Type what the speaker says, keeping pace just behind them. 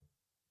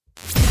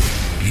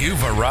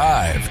You've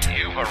arrived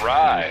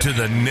to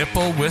the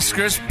Nipple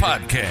Whiskers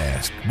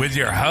Podcast with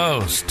your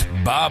host,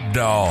 Bob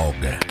Dog.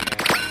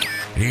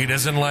 He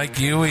doesn't like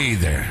you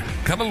either.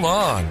 Come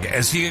along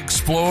as he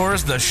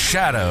explores the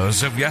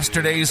shadows of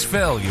yesterday's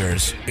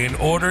failures in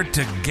order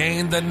to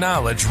gain the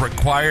knowledge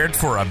required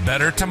for a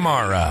better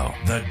tomorrow.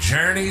 The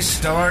journey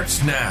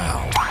starts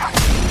now.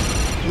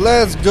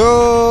 Let's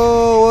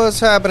go. What's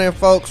happening,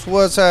 folks?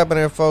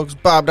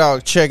 Bob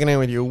Dog checking in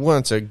with you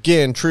once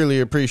again.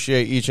 Truly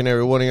appreciate each and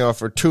every one of y'all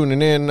for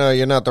tuning in.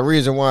 You're not the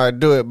reason why I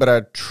do it, but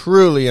I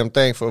truly am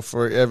thankful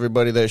for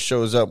everybody that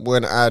shows up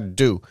when I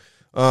do.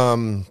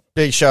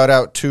 Big shout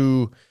out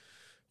to,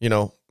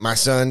 my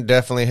son.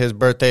 Definitely his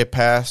birthday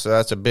passed, so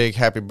that's a big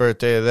happy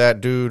birthday to that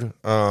dude.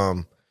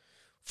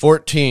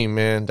 14,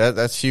 man.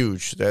 That's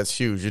huge. That's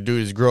huge. The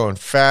dude is growing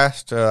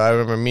fast. I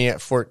remember me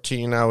at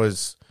 14. I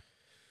was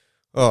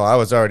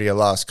already a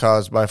lost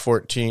cause by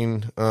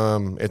 14.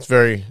 It's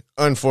very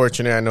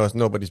unfortunate. I know it's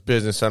nobody's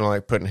business. I don't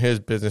like putting his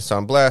business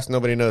on blast.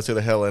 Nobody knows who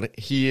the hell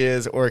he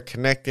is or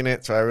connecting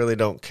it, so I really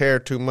don't care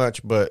too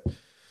much. But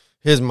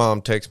his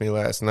mom texted me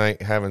last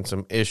night having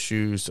some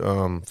issues.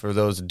 For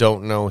those that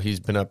don't know, he's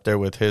been up there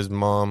with his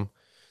mom.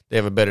 They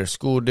have a better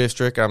school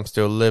district. I'm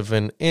still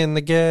living in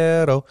the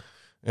ghetto.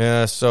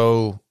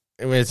 So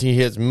as he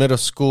hits middle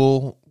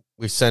school,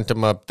 we sent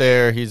him up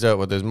there. He's up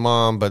with his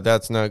mom, but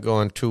that's not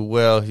going too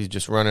well. He's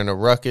just running a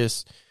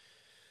ruckus.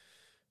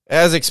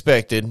 As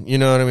expected, you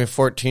know what I mean?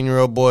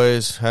 14-year-old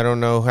boys, I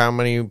don't know how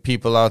many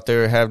people out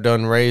there have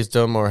raised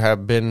them or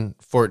have been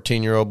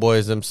 14-year-old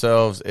boys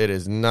themselves. It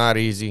is not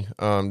easy.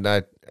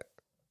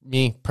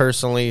 Me,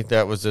 personally,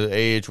 that was the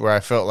age where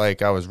I felt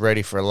like I was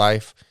ready for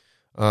life.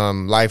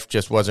 Life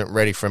just wasn't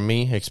ready for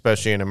me,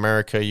 especially in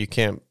America. You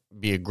can't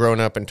be a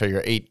grown-up until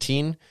you're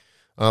 18.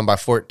 By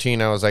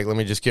 14, I was like, let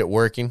me just get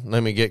working.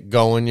 Let me get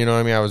going. You know what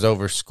I mean? I was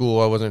over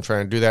school. I wasn't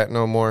trying to do that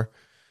no more.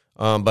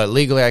 But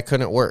legally, I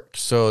couldn't work.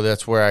 So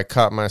that's where I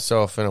caught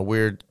myself in a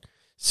weird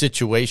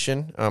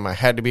situation. I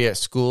had to be at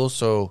school.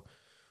 So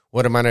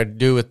what am I going to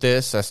do with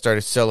this? I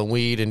started selling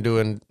weed and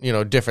doing,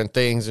 different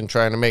things and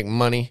trying to make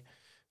money,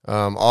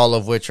 all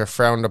of which are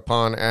frowned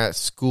upon at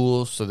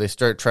school. So they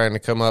start trying to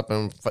come up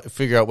and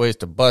figure out ways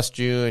to bust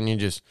you. And you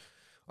just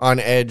on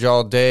edge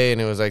all day. And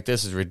it was like,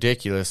 this is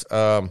ridiculous.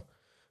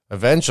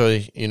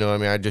 Eventually,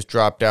 I just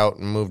dropped out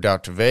and moved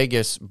out to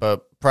Vegas.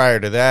 But prior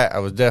to that, I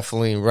was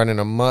definitely running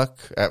amok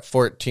at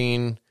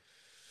 14.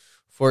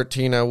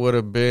 14, I would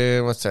have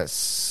been,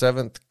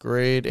 7th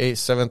grade,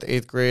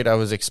 8th grade. I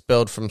was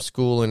expelled from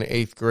school in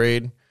 8th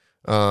grade.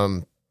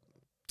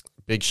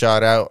 Big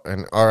shout out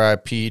and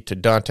RIP to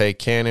Dante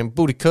Cannon.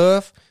 Booty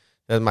Cuff.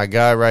 That's my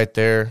guy right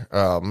there.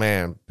 Oh,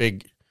 man,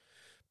 big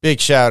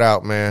shout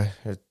out, man.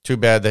 It's too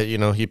bad that,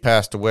 he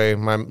passed away.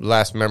 My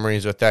last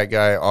memories with that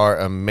guy are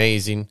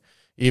amazing.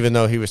 Even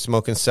though he was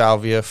smoking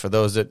salvia, for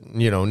those that,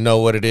 know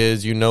what it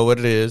is, you know what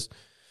it is.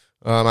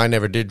 I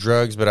never did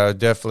drugs, but I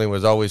definitely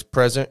was always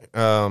present.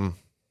 And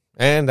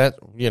that,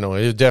 it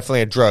was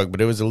definitely a drug,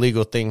 but it was a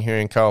legal thing here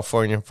in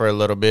California for a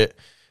little bit.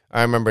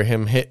 I remember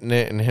him hitting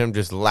it and him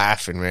just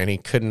laughing, man. He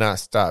could not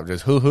stop.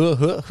 Just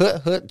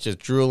just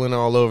drooling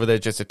all over there.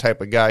 Just the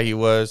type of guy he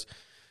was.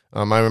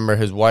 I remember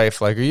his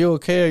wife like, are you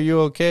okay? Are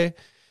you okay?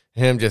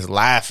 Him just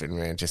laughing,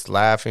 man. Just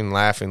laughing.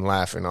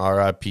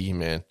 R.I.P.,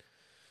 man.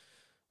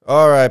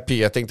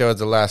 R.I.P. I think that was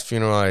the last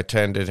funeral I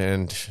attended,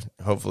 and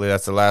hopefully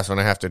that's the last one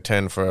I have to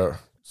attend for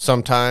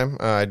some time.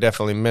 I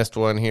definitely missed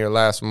one here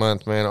last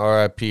month, man.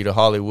 R.I.P. to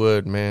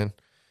Hollywood, man.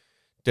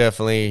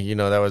 Definitely,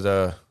 that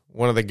was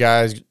one of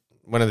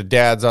the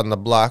dads on the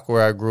block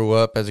where I grew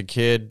up as a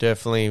kid.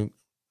 Definitely,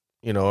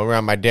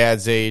 around my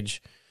dad's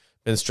age.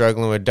 Been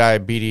struggling with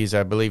diabetes.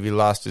 I believe he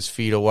lost his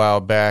feet a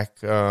while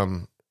back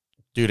due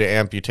to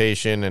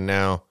amputation, and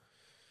now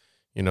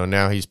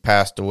he's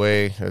passed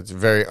away. It's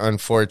very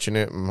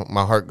unfortunate.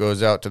 My heart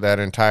goes out to that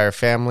entire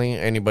family.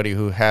 Anybody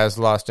who has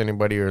lost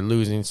anybody or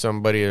losing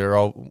somebody, they're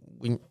all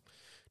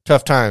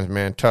tough times,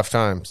 man. Tough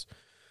times.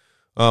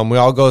 We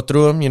all go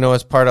through them.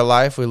 It's part of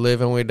life. We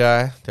live and we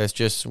die. That's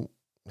just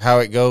how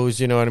it goes.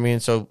 You know what I mean?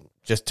 So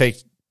just take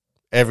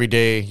every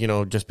day.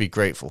 Just be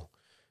grateful.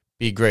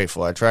 Be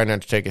grateful. I try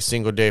not to take a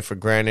single day for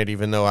granted,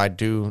 even though I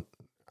do.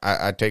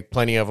 I take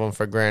plenty of them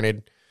for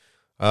granted.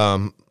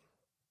 All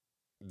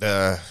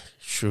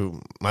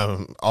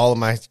of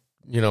my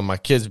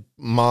kids'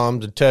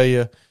 moms would tell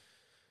you,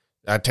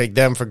 I take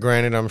them for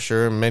granted, I'm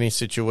sure, in many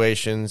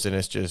situations, and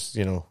it's just,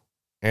 and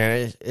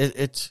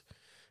it's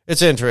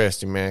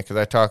interesting, man, because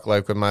I talk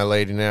like with my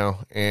lady now,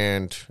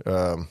 and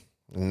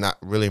not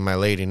really my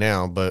lady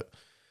now, but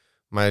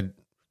my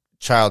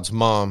child's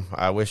mom.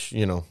 I wish,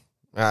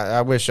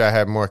 I wish I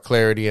had more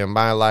clarity in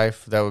my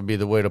life. That would be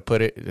the way to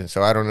put it. And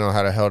so I don't know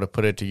how the hell to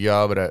put it to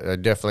y'all, but I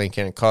definitely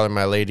can't call her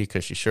my lady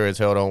because she sure as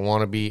hell don't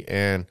want to be.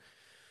 And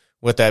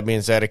with that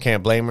being said, I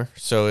can't blame her.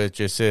 So it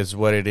just is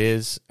what it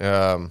is.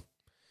 But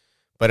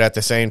at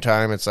the same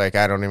time, it's like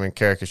I don't even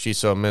care because she's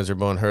so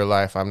miserable in her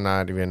life. I'm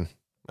not even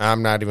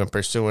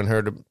pursuing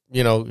her to.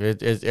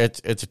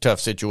 It's a tough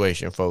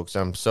situation, folks.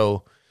 I'm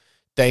so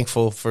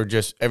thankful for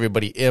just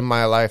everybody in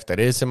my life that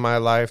is in my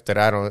life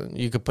that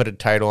you could put a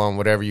title on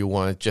whatever you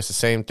want. Just the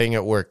same thing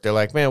at work. They're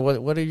like, man,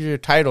 what is your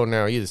title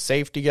now? Are you the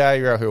safety guy?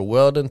 You're out here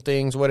welding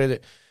things. What is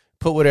it?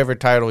 Put whatever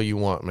title you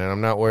want, man.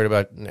 I'm not worried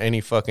about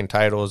any fucking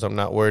titles. I'm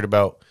not worried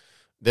about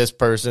this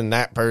person,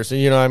 that person.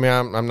 You know what I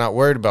mean? I'm not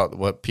worried about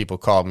what people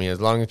call me as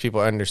long as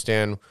people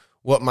understand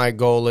what my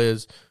goal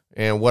is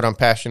and what I'm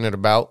passionate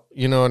about.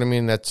 You know what I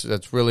mean?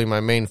 That's really my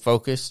main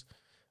focus.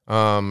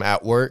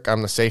 At work,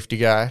 I'm the safety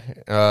guy.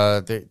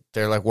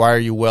 They're like, why are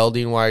you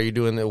welding? Why are you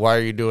doing that? Why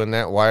are you doing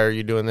that? Why are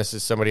you doing this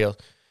as somebody else?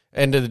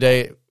 End of the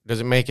day, does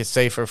it make it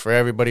safer for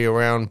everybody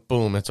around?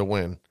 Boom, it's a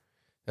win.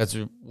 That's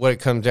what it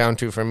comes down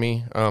to for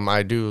me. I'm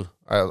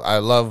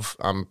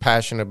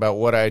passionate about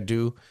what I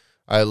do.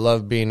 I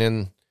love being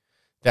in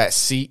that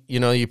seat. You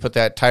know, you put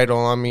that title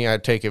on me, I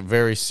take it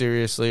very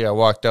seriously. I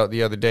walked out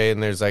the other day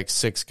and there's like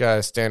 6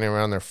 guys standing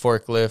around their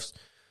forklifts.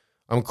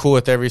 I'm cool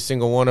with every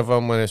single one of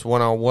them. When it's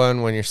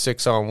one-on-one, when you're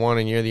 6-on-1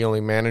 and you're the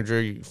only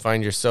manager, you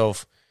find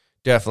yourself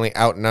definitely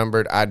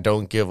outnumbered. I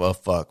don't give a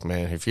fuck,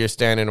 man. If you're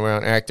standing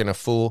around acting a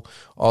fool,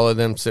 all of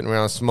them sitting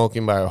around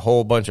smoking by a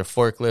whole bunch of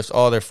forklifts,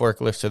 all their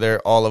forklifts are there,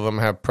 all of them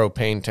have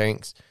propane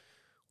tanks,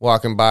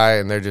 walking by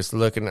and they're just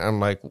looking. I'm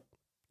like,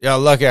 yeah,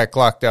 lucky I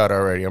clocked out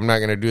already. I'm not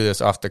going to do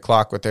this off the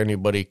clock with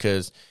anybody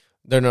because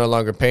they're no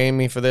longer paying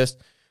me for this,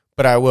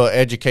 but I will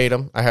educate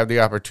them. I have the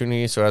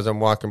opportunity, so as I'm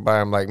walking by,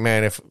 I'm like,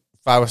 man, if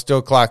I was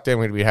still clocked in,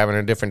 we'd be having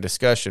a different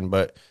discussion,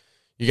 but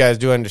you guys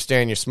do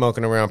understand you're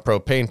smoking around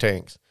propane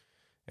tanks.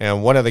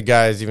 And one of the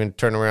guys even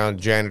turned around,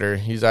 janitor,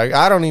 he's like,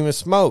 I don't even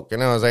smoke.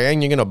 And I was like,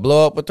 and you're going to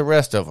blow up with the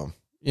rest of them.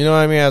 You know what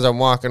I mean? As I'm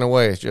walking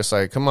away, it's just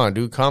like, come on,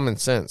 dude, common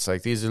sense.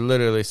 Like, these are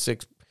literally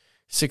six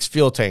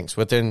fuel tanks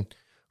within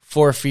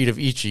 4 feet of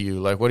each of you.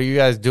 Like, what are you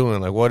guys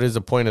doing? Like, what is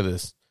the point of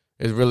this?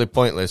 It's really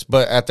pointless.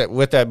 But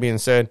with that being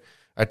said,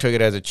 I took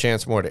it as a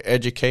chance more to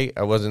educate.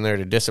 I wasn't there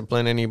to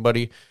discipline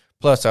anybody.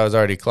 Plus, I was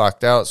already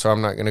clocked out, so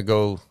I'm not going to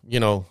go,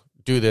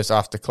 do this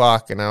off the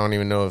clock, and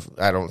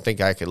I don't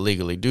think I could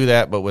legally do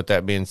that. But with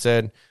that being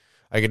said,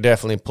 I could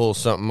definitely pull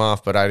something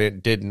off, but I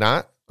did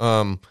not.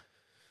 I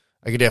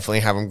could definitely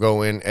have them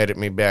go in, edit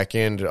me back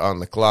in on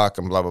the clock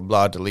and blah, blah,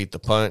 blah, delete the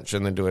punch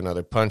and then do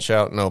another punch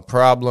out. No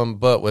problem.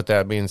 But with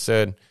that being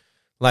said,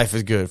 life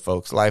is good,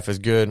 folks. Life is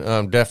good.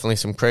 Definitely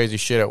some crazy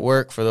shit at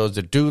work. For those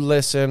that do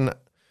listen,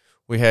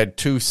 we had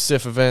 2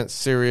 SIF events,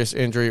 serious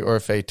injury or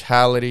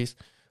fatalities.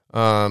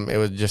 It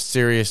was just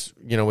serious.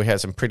 We had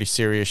some pretty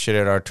serious shit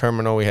at our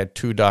terminal. We had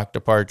 2 dock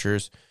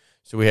departures.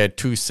 So we had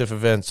 2 SIF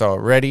events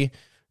already.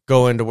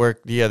 Going to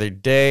work the other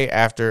day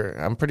after,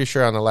 I'm pretty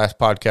sure on the last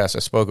podcast I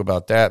spoke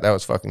about that. That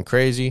was fucking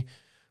crazy.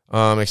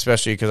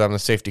 Especially because I'm the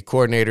safety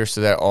coordinator. So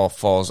that all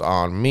falls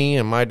on me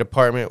and my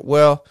department.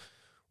 Well,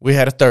 we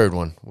had a third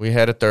one.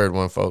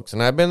 Folks.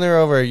 And I've been there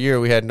over a year.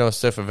 We had no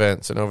SIF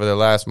events. And over the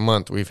last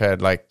month, we've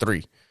had like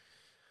 3.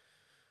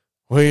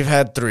 We've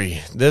had 3.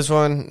 This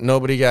one,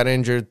 nobody got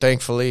injured,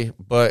 thankfully,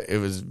 but it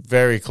was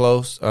very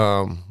close.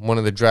 One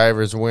of the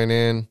drivers went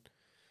in.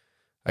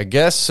 I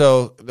guess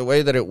so. The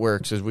way that it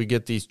works is we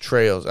get these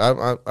trails.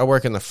 I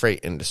work in the freight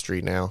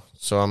industry now,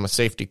 so I'm a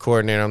safety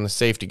coordinator. I'm the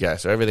safety guy,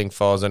 so everything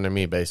falls under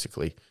me,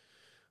 basically.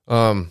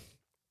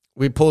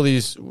 We pull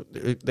these.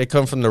 They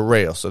come from the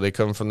rail, so they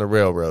come from the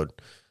railroad.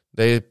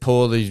 They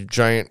pull these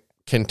giant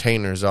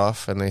containers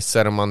off and they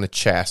set them on the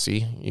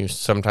chassis.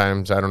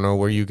 Sometimes, I don't know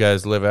where you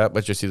guys live at,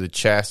 but you see the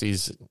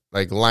chassis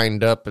like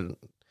lined up, and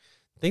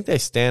I think they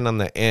stand on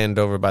the end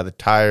over by the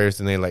tires,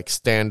 and they like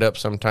stand up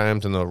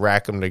sometimes, and they'll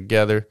rack them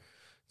together,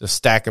 to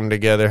stack them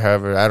together.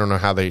 However, I don't know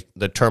how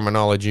the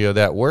terminology of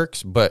that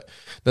works, but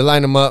they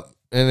line them up,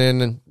 and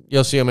then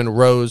you'll see them in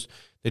rows.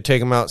 They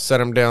take them out, set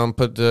them down,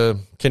 put the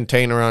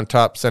container on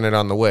top, send it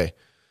on the way.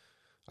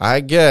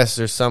 I guess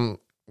there's some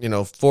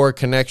 4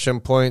 connection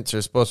points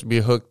are supposed to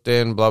be hooked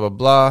in, blah, blah,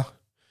 blah.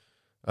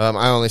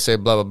 I only say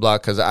blah, blah, blah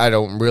because I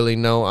don't really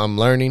know. I'm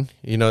learning.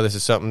 This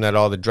is something that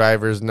all the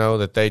drivers know,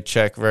 that they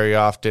check very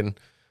often.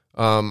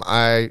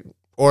 I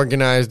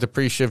organize the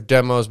pre-shift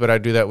demos, but I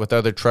do that with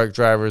other truck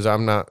drivers.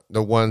 I'm not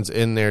the ones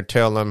in there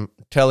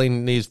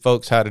telling these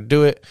folks how to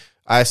do it.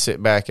 I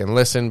sit back and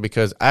listen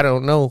because I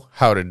don't know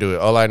how to do it.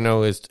 All I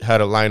know is how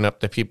to line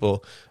up the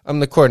people. I'm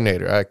the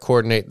coordinator. I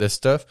coordinate this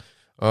stuff.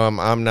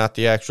 I'm not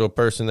the actual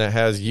person that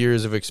has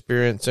years of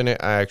experience in it.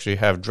 I actually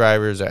have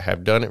drivers that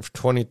have done it for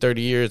 20,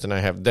 30 years, and I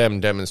have them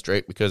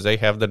demonstrate because they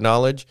have the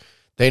knowledge.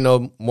 They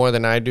know more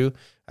than I do.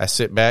 I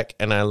sit back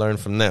and I learn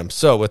from them.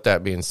 So with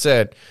that being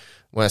said,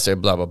 when I say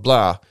blah, blah,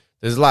 blah,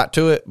 there's a lot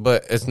to it,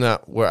 but it's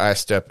not where I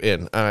step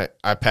in. I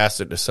pass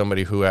it to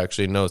somebody who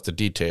actually knows the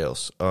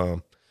details.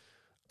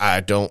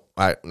 I don't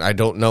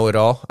know it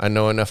all. I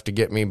know enough to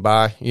get me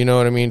by, you know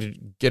what I mean, to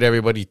get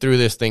everybody through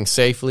this thing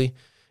safely.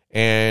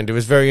 And it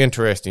was very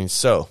interesting.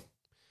 So,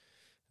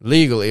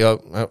 legally,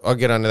 I'll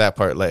get onto that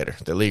part later,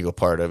 the legal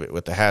part of it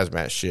with the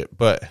hazmat shit.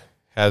 But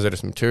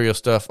hazardous material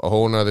stuff, a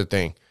whole nother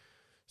thing.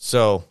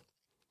 So,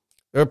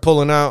 they're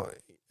pulling out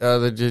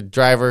the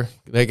driver.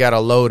 They got a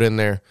load in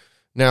there.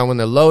 Now, when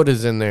the load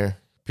is in there,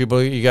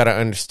 people, you got to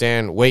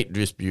understand weight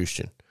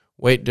distribution.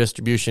 Weight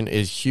distribution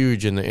is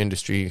huge in the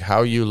industry.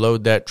 How you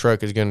load that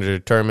truck is going to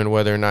determine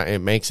whether or not it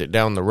makes it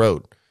down the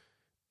road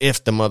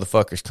if the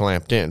motherfucker's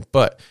clamped in.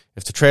 But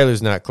if the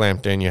trailer's not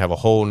clamped in, you have a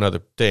whole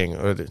nother thing,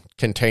 or the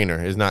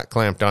container is not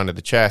clamped onto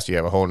the chassis, you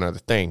have a whole nother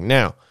thing.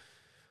 Now,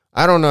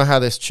 I don't know how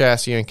this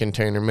chassis and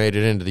container made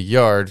it into the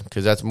yard,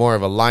 because that's more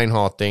of a line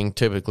haul thing.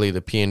 Typically,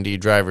 the P&D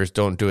drivers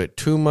don't do it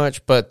too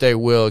much, but they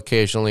will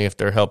occasionally if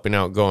they're helping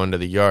out going to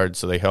the yard,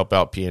 so they help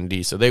out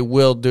P&D. So they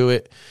will do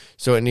it,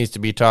 so it needs to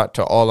be taught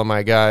to all of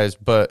my guys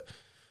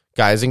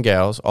and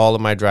gals, all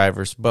of my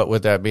drivers. But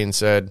with that being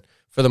said,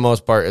 for the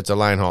most part, it's a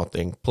line haul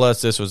thing.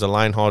 Plus, this was a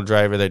line haul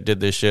driver that did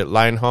this shit.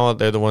 Line haul,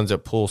 they're the ones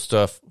that pull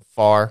stuff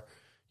far.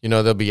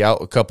 They'll be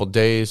out a couple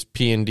days.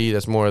 P&D,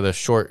 that's more of the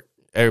short,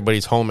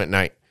 everybody's home at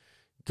night.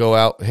 Go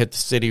out, hit the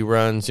city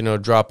runs,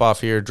 drop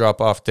off here,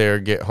 drop off there,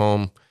 get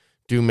home,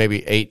 do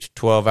maybe 8 to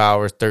 12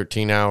 hours,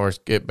 13 hours,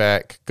 get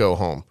back, go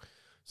home.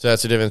 So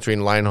that's the difference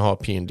between line haul,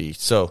 P&D.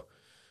 So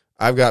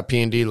I've got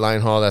P&D,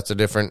 line haul, that's a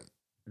different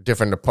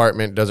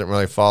department, doesn't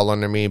really fall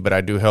under me, but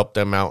I do help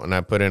them out, and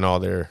I put in all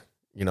their,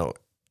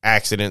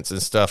 accidents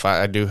and stuff.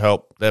 I do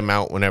help them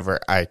out whenever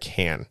I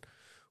can.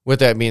 With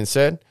that being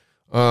said,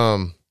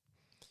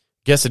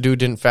 guess the dude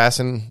didn't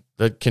fasten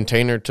the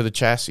container to the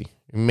chassis.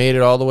 He made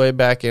it all the way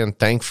back in,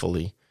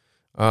 thankfully.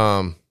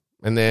 And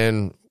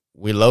then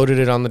we loaded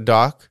it on the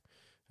dock.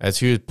 As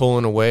he was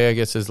pulling away, I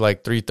guess it's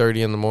like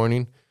 3:30 in the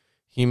morning.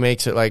 He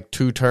makes it like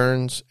 2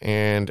 turns,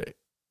 and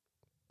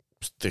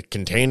the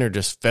container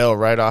just fell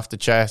right off the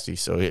chassis.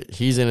 So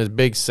he's in his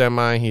big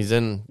semi. He's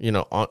in,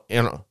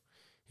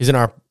 he's in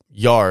our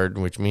yard,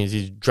 which means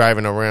he's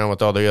driving around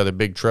with all the other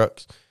big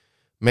trucks,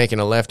 making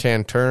a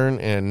left-hand turn,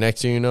 and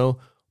next thing you know,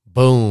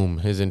 boom,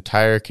 his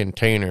entire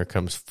container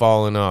comes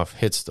falling off,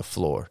 hits the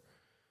floor,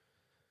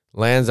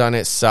 lands on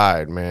its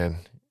side, man.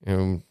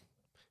 And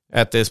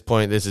at this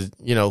point, this is,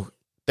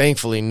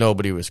 thankfully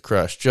nobody was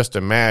crushed. Just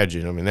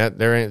imagine. I mean, that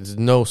there is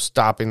no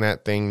stopping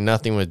that thing.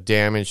 Nothing was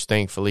damaged.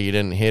 Thankfully, he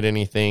didn't hit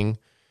anything.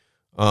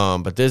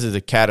 But this is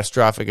a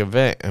catastrophic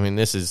event. I mean,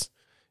 this is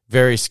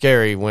very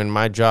scary when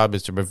my job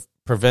is to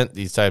prevent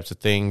these types of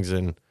things.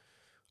 And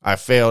I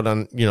failed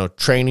on,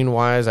 training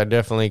wise. I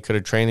definitely could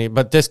have trained him.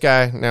 But this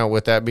guy, now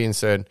with that being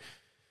said,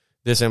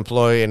 this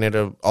employee, and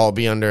it'll all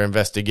be under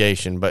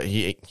investigation, but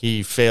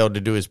he failed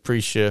to do his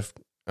pre-shift,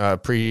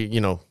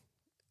 you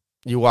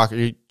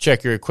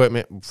check your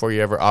equipment before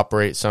you ever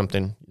operate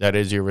something. That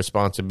is your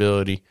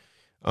responsibility.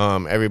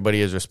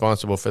 Everybody is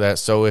responsible for that.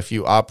 So if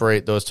you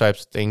operate those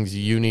types of things,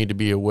 you need to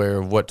be aware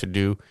of what to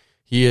do.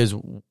 He is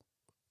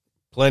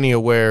plenty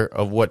aware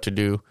of what to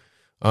do.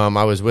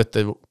 I was with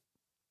the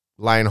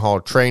line haul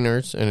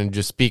trainers and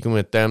just speaking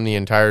with them the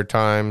entire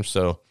time.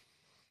 So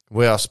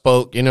we all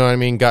spoke,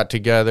 got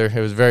together. It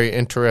was very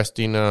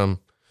interesting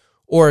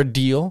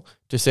ordeal,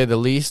 to say the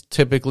least.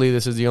 Typically,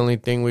 this is the only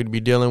thing we'd be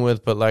dealing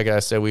with, but like I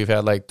said, we've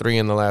had like 3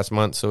 in the last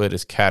month, so it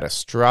is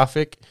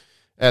catastrophic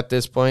at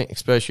this point,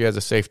 especially as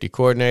a safety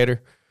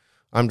coordinator.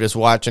 I'm just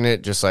watching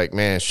it, just like,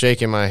 man,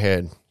 shaking my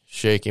head.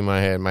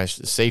 My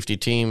safety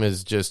team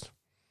is just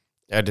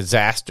a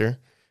disaster.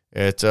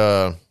 It's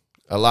a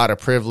lot of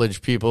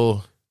privileged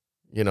people,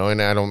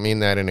 and I don't mean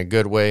that in a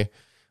good way,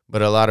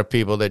 but a lot of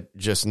people that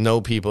just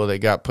know people that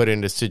got put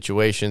into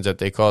situations that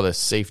they call the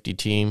safety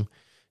team.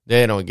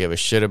 They don't give a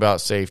shit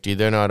about safety.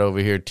 They're not over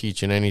here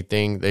teaching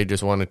anything. They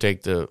just want to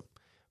take the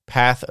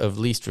path of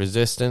least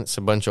resistance.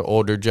 A bunch of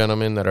older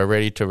gentlemen that are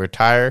ready to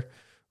retire,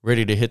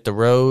 ready to hit the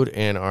road,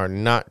 and are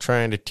not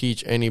trying to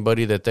teach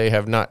anybody that they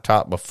have not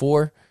taught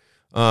before.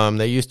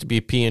 They used to be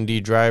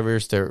P&D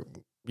drivers. They're,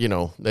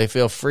 they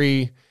feel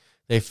free.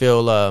 They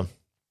feel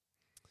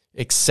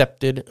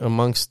accepted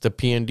amongst the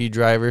P&D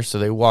drivers, so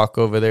they walk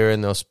over there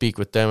and they'll speak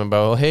with them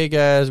about, oh, hey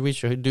guys, we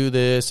should do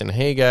this, and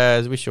hey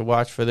guys, we should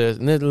watch for this,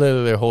 and that's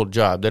literally their whole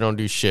job. They don't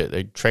do shit.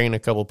 They train a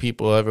couple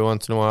people every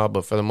once in a while,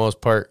 but for the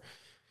most part,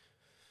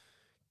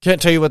 can't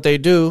tell you what they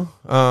do.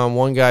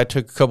 One guy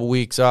took a couple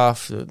weeks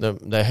off,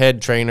 the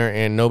head trainer,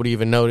 and nobody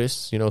even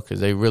noticed, because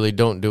they really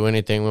don't do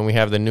anything. When we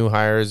have the new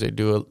hires, they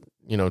do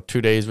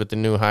 2 days with the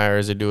new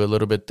hires, they do a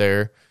little bit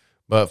there,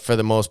 but for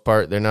the most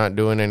part, they're not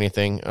doing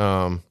anything.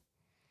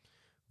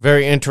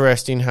 Very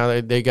interesting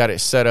how they got it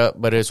set up,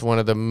 but it's one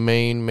of the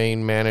main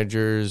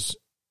managers,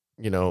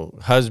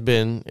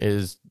 husband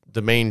is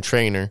the main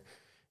trainer,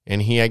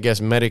 and he, I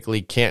guess,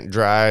 medically can't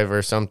drive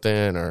or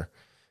something, or,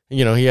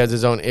 he has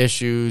his own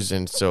issues,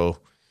 and so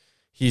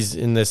he's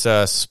in this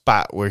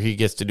spot where he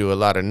gets to do a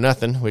lot of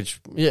nothing, which,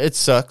 it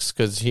sucks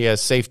because he has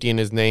safety in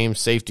his name.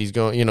 Safety's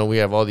going, we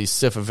have all these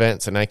SIF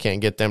events, and I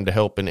can't get them to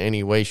help in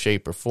any way,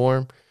 shape, or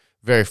form.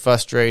 Very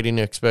frustrating,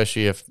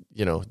 especially if,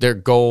 their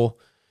goal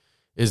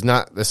is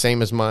not the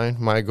same as mine.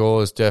 My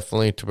goal is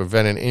definitely to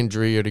prevent an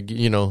injury or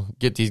to,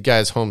 get these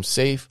guys home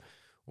safe,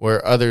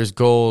 where others'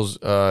 goals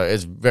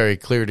is very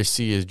clear to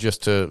see is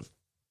just to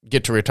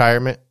get to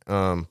retirement.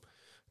 I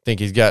think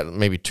he's got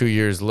maybe 2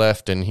 years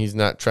left, and he's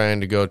not trying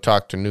to go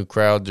talk to new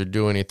crowds or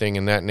do anything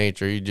in that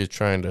nature. He's just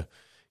trying to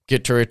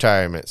get to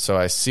retirement. So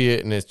I see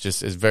it, and it's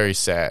very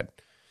sad.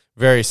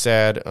 Very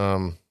sad.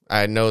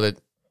 I know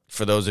that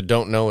For those that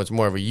don't know, it's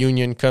more of a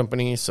union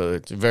company, so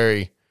it's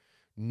very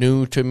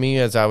new to me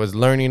as I was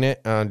learning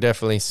it. I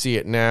definitely see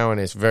it now,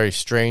 and it's very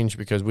strange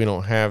because we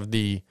don't have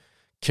the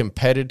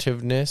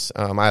competitiveness.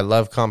 I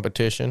love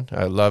competition.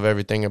 I love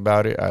everything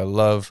about it. I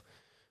love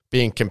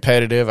being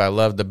competitive. I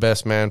love the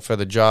best man for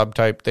the job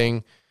type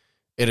thing.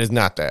 It is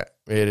not that.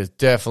 It is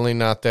definitely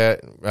not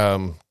that.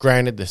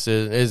 Granted, this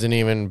isn't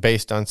even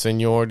based on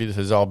seniority. This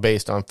is all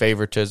based on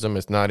favoritism.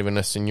 It's not even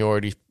a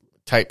seniority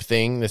type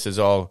thing. This is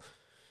all,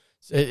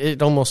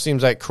 it almost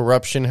seems like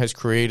corruption has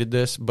created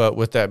this. But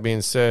with that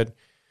being said,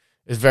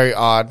 it's very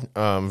odd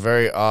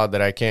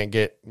that I can't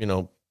get,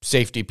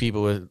 safety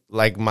people with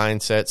like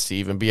mindsets to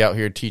even be out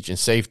here teaching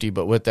safety.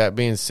 But with that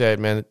being said,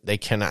 man, they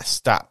cannot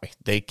stop me.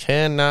 They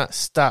cannot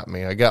stop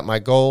me. I got my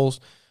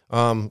goals,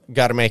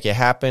 got to make it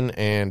happen,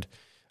 and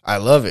I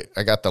love it.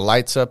 I got the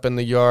lights up in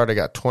the yard. I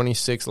got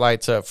 26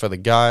 lights up for the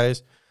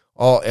guys,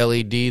 all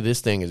LED.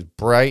 This thing is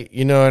bright,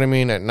 you know what I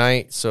mean, at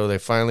night. So they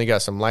finally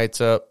got some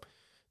lights up.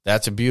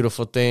 That's a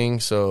beautiful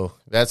thing. So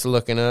that's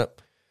looking up.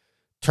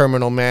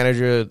 Terminal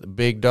manager, the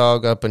big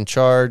dog up in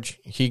charge,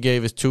 he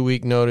gave his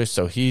 2-week notice,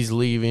 so he's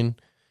leaving.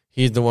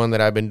 He's the one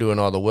that I've been doing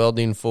all the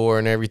welding for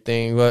and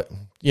everything. But,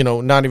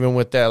 not even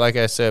with that, like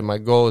I said, my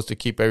goal is to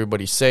keep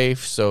everybody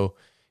safe. So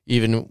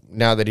even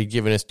now that he's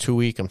given us 2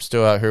 weeks, I'm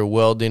still out here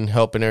welding,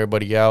 helping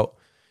everybody out.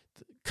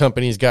 The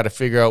company's got to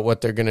figure out what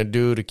they're going to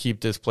do to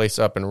keep this place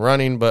up and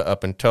running. But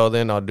up until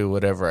then, I'll do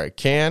whatever I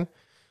can.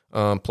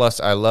 Plus,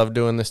 I love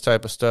doing this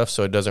type of stuff,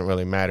 so it doesn't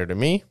really matter to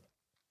me.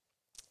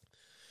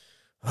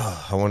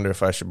 Oh, I wonder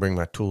if I should bring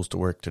my tools to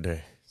work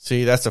today.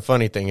 See, that's the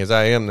funny thing is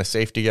I am the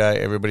safety guy.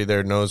 Everybody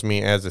there knows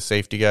me as the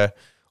safety guy.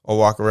 I'll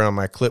walk around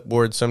my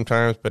clipboard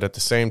sometimes, but at the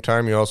same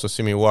time, you also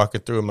see me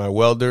walking through my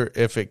welder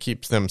if it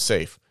keeps them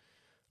safe.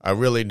 I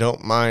really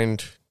don't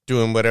mind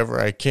doing whatever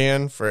I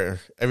can for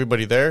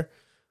everybody there.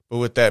 But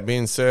with that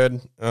being said,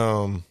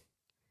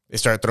 they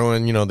start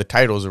throwing, the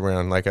titles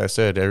around. Like I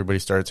said, everybody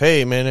starts,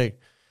 hey, man, hey,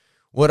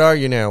 what are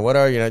you now? What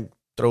are you?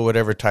 Throw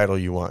whatever title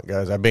you want,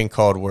 guys. I've been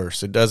called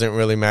worse. It doesn't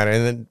really matter.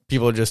 And then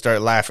people just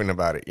start laughing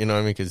about it. You know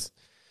what I mean? Because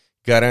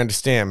you got to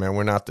understand, man,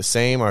 we're not the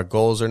same. Our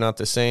goals are not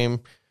the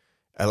same.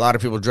 A lot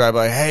of people drive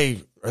by,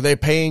 hey, are they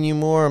paying you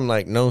more? I'm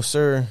like, no,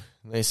 sir.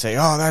 And they say,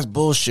 oh, that's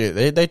bullshit.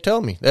 They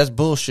tell me, that's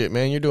bullshit,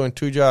 man. You're doing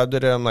 2 jobs.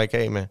 I'm like,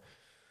 hey, man,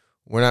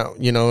 we're not,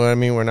 you know what I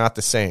mean? We're not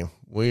the same.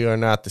 We are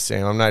not the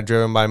same. I'm not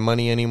driven by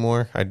money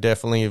anymore. I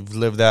definitely have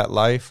lived that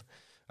life.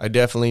 I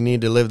definitely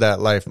need to live that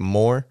life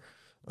more.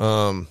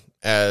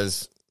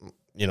 As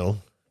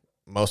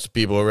most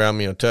people around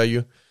me will tell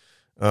you,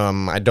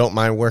 I don't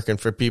mind working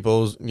for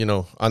people,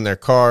 on their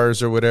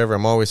cars or whatever.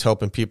 I'm always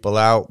helping people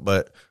out.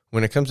 But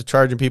when it comes to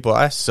charging people,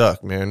 I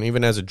suck, man.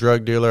 Even as a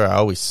drug dealer, I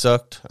always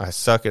sucked. I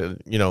suck at,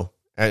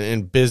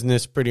 in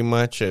business pretty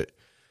much at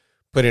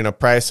putting a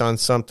price on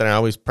something. I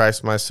always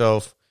price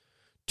myself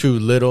too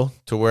little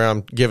to where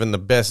I'm giving the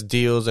best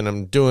deals and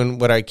I'm doing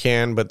what I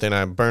can, but then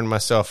I burn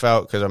myself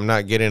out because I'm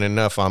not getting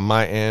enough on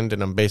my end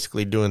and I'm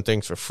basically doing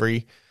things for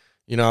free.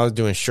 I was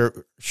doing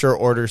shirt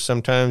orders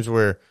sometimes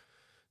where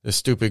the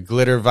stupid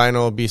glitter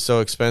vinyl would be so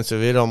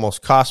expensive. It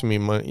almost cost me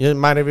money. It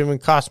might have even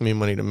cost me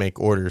money to make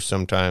orders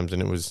sometimes.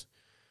 And it was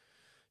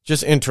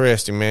just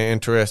interesting, man.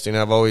 Interesting.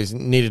 I've always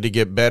needed to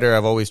get better.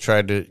 I've always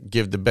tried to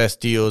give the best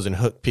deals and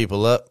hook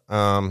people up.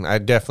 I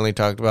definitely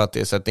talked about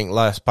this, I think,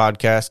 last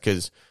podcast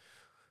because,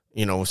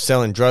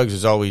 selling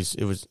drugs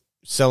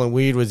selling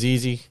weed was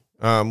easy.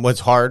 Was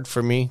hard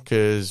for me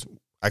because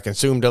I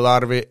consumed a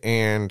lot of it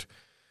and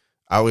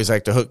I always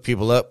like to hook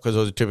people up because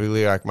those are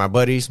typically like my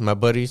buddies,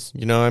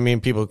 you know what I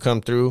mean? People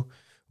come through,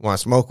 want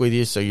to smoke with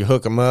you, so you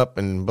hook them up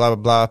and blah, blah,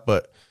 blah.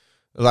 But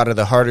a lot of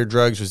the harder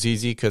drugs was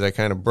easy because I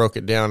kind of broke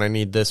it down. I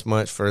need this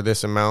much for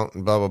this amount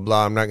and blah, blah,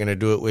 blah. I'm not going to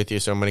do it with you,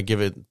 so I'm going to give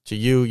it to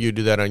you. You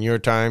do that on your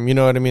time. You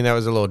know what I mean? That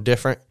was a little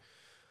different.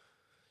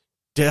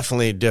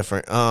 Definitely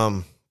different.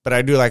 But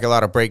I do like a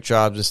lot of brake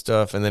jobs and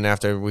stuff. And then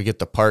after we get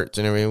the parts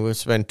and everything, we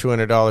spend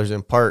 $200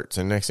 in parts.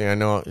 And next thing I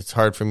know, it's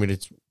hard for me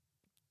to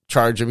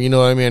charge them, you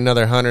know what I mean,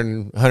 another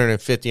 100,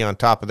 150 on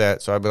top of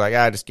that. So I'd be like,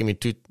 just give me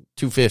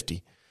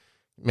 $250,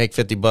 make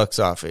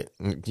 $50 off it.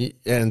 And it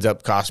ends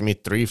up costing me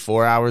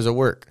 3-4 hours of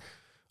work.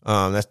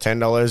 That's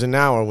 $10 an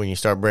hour when you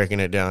start breaking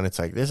it down. It's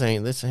like, this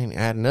ain't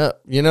adding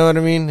up. You know what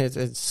I mean?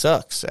 It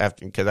sucks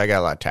because I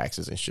got a lot of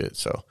taxes and shit.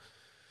 So,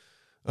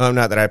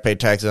 not that I pay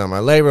taxes on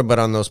my labor, but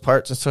on those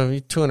parts and stuff,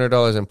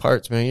 $200 in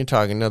parts, man, you're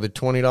talking another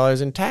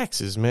 $20 in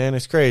taxes, man.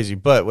 It's crazy.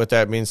 But with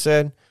that being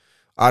said,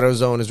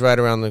 AutoZone is right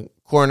around the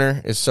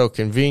corner. It's so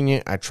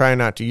convenient. I try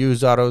not to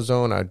use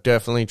AutoZone. I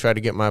definitely try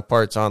to get my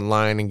parts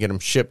online and get them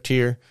shipped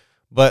here,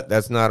 but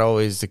that's not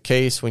always the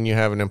case when you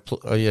have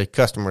a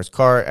customer's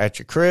car at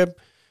your crib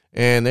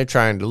and they're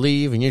trying to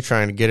leave and you're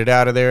trying to get it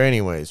out of there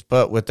anyways.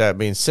 But with that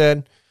being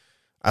said,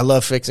 I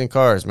love fixing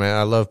cars, man.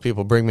 I love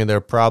people bring me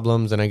their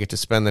problems and I get to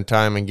spend the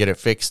time and get it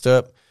fixed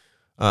up.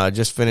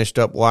 Just finished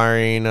up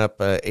wiring up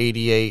a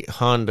 88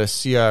 Honda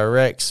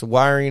CRX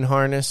wiring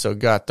harness. So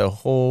got the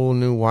whole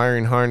new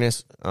wiring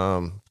harness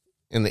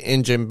in the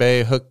engine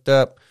bay hooked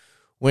up,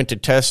 Went to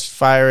test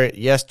fire it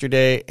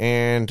yesterday,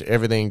 and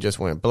everything just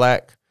went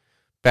black.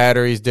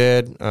 Battery's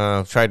dead.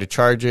 Tried to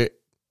charge it.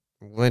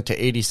 Went to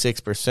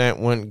 86%.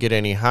 Wouldn't get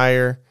any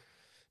higher.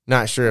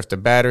 Not sure if the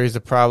battery's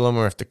a problem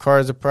or if the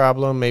car's a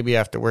problem. Maybe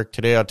after work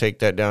today, I'll take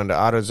that down to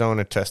AutoZone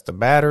and test the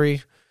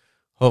battery.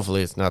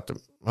 Hopefully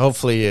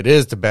it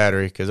is the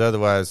battery, because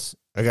otherwise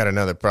I got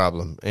another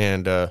problem,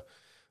 and I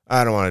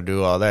don't want to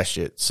do all that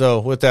shit. So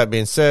with that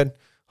being said,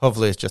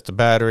 hopefully it's just the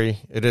battery.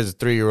 It is a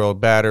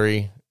 3-year-old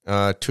battery,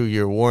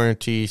 2-year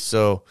warranty,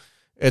 so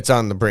it's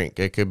on the brink.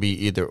 It could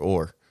be either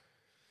or.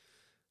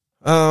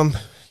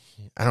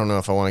 I don't know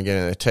if I want to get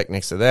into the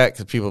techniques of that,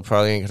 because people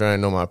probably ain't trying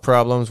to know my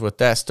problems with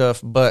that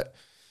stuff. But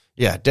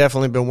yeah,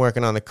 definitely been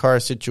working on the car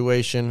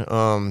situation.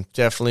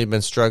 Definitely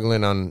been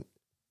struggling on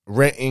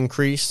rent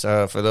increase.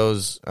 For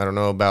those, I don't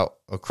know about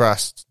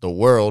across the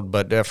world,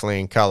 but definitely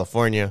in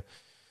California,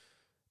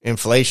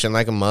 inflation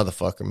like a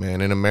motherfucker,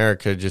 man. In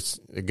America, just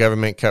the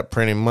government kept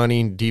printing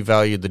money,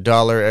 devalued the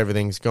dollar,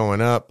 everything's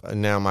going up.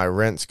 And now my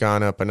rent's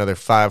gone up another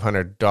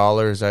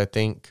 $500, I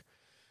think.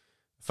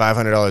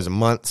 $500 a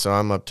month, so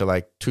I'm up to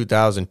like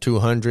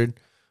 $2,200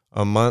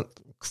 a month.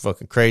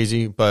 Fucking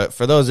crazy. But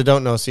for those that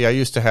don't know, see, I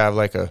used to have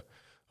like a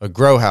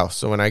grow house.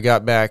 So when I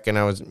got back and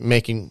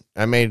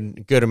I made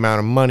a good amount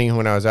of money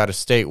when I was out of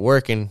state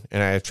working,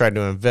 and I tried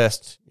to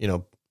invest,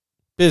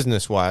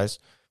 business wise,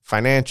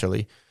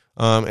 financially,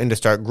 and to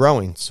start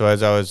growing. So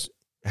as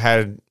I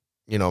had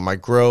my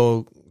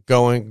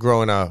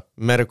growing a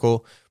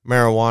medical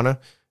marijuana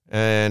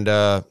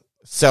and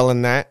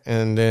selling that,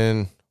 and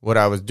then what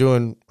I was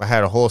doing, I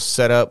had a whole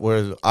setup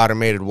with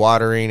automated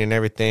watering and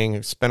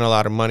everything. Spent a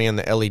lot of money on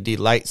the LED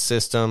light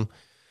system.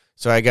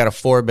 So I got a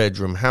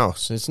 4-bedroom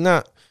house. Doesn't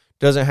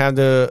have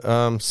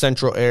the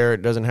central air.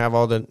 It doesn't have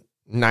all the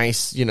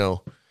nice,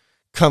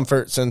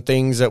 comforts and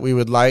things that we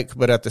would like.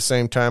 But at the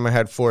same time, I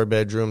had 4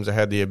 bedrooms. I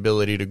had the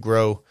ability to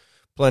grow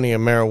plenty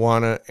of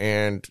marijuana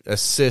and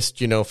assist,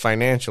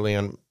 financially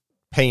on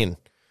paying.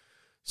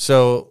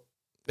 So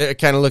I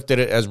kind of looked at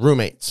it as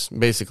roommates,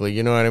 basically.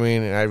 You know what I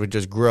mean? And I would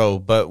just grow.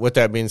 But with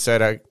that being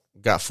said, I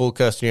got full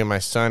custody of my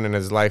son, and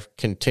as life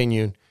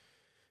continued,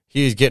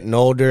 he was getting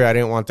older. I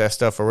didn't want that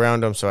stuff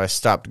around him, so I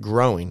stopped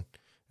growing.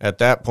 At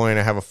that point,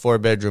 I have a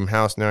 4-bedroom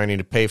house now I need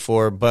to pay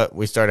for, but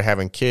we started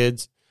having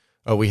kids.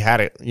 We had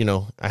it,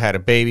 I had a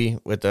baby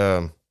with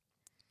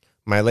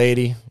my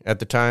lady at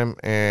the time,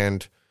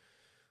 and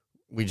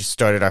we just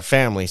started our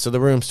family. So the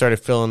rooms started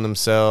filling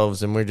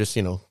themselves, and we're just,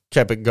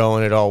 kept it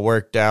going. It all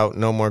worked out.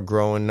 No more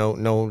growing. No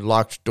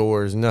locked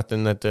doors.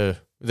 Nothing that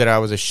I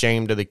was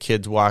ashamed of the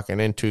kids walking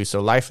into.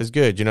 So life is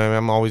good.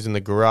 I'm always in the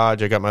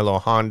garage. I got my little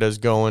Hondas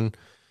going,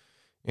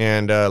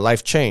 and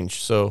life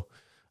changed. So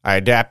I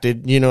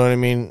adapted. You know what I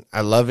mean?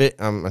 I love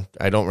it.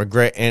 I don't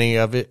regret any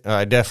of it.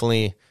 I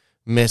definitely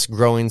miss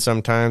growing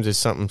sometimes. There's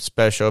something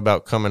special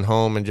about coming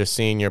home and just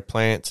seeing your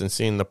plants and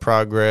seeing the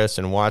progress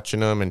and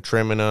watching them and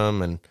trimming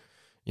them and,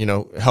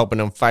 helping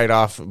them fight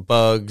off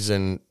bugs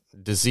and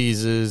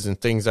diseases and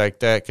things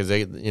like that, because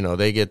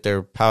they get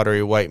their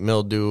powdery white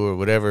mildew or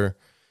whatever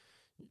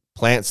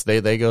plants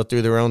they go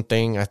through their own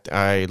thing.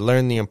 I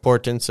learned the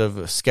importance of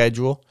a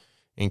schedule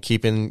and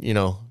keeping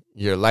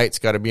your lights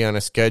got to be on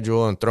a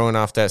schedule and throwing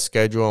off that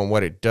schedule and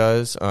what it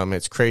does.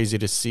 It's crazy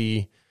to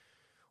see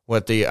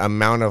what the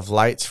amount of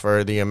lights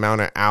for the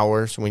amount of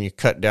hours when you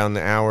cut down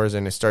the hours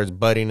and it starts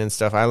budding and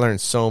stuff. I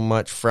learned so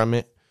much from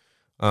it.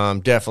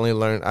 Definitely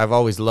learned. I've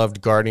always loved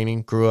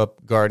gardening, grew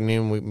up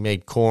gardening. We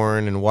made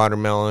corn and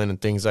watermelon and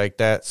things like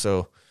that.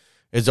 So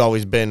it's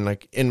always been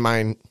like in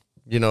my,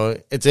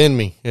 it's in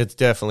me. It's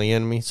definitely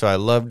in me. So I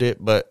loved it.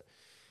 But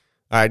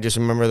I just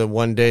remember the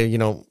one day,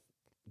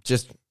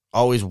 just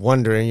always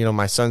wondering,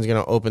 my son's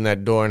going to open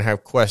that door and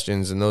have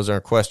questions. And those are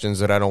questions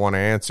that I don't want to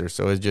answer.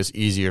 So it's just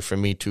easier for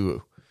me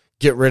to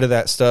get rid of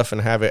that stuff and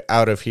have it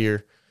out of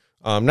here.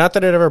 Not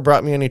that it ever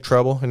brought me any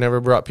trouble. It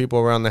never brought people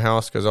around the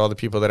house, because all the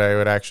people that I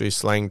would actually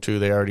slang to,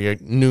 they already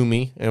knew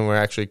me and were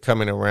actually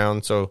coming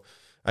around. So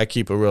I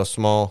keep a real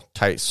small,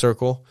 tight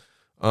circle.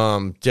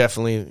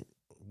 Definitely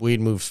weed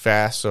moves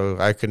fast, so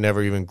I could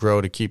never even grow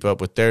to keep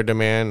up with their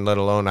demand, let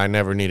alone I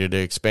never needed to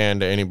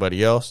expand to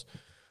anybody else.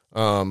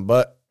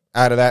 But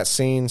out of that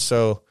scene,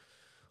 so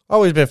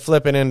always been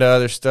flipping into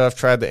other stuff.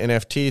 Tried the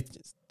NFT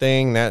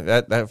thing.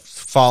 That's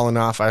fallen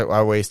off.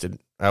 I wasted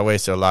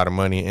a lot of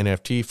money.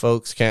 NFT,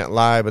 folks, can't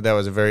lie, but that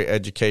was a very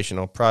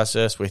educational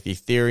process with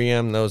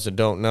Ethereum. Those that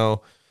don't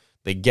know,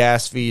 the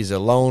gas fees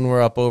alone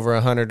were up over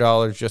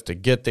 $100 just to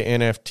get the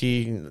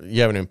NFT.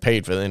 You haven't even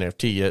paid for the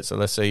NFT yet. So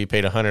let's say you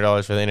paid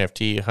 $100 for the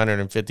NFT,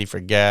 $150 for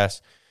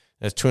gas.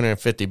 That's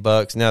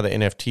 $250. Now the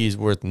NFT is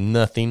worth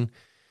nothing.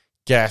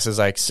 Gas is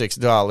like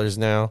 $6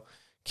 now.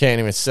 Can't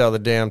even sell the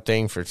damn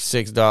thing for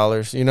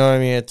 $6. You know what I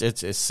mean?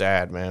 It's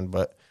sad, man.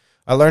 But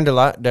I learned a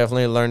lot.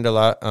 Definitely learned a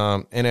lot.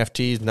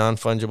 NFTs,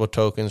 non-fungible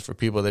tokens, for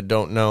people that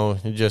don't know,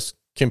 just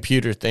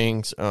computer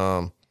things.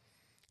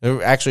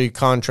 They're actually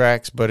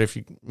contracts, but if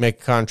you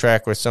make a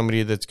contract with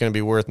somebody that's going to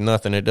be worth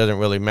nothing, it doesn't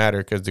really matter,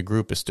 because the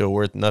group is still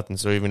worth nothing.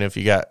 So even if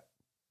you got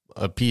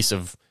a piece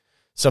of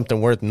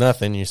something worth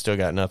nothing, you still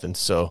got nothing.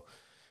 So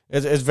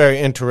it's very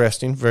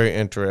interesting, very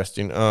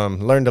interesting.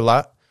 Learned a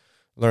lot.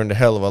 Learned a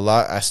hell of a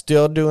lot. I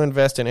still do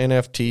invest in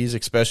NFTs,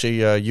 especially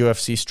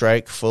UFC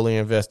Strike, fully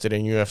invested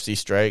in UFC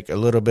Strike. A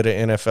little bit of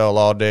NFL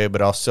all day,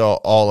 but I'll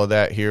sell all of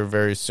that here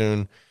very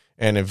soon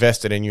and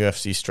invested in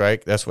UFC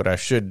Strike. That's what I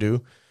should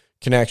do.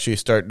 Can actually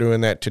start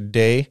doing that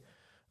today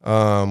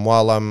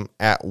while I'm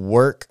at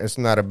work. It's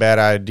not a bad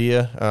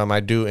idea. I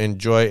do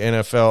enjoy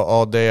NFL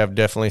all day. I've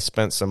definitely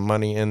spent some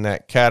money in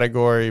that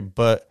category,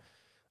 but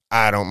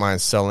I don't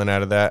mind selling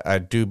out of that. I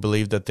do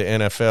believe that the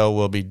NFL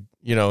will be,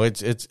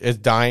 it's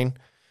dying.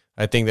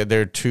 I think that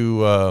they're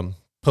too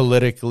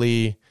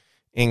politically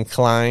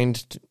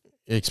inclined,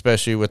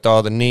 especially with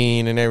all the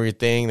kneeing and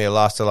everything. They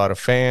lost a lot of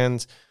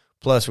fans.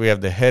 Plus, we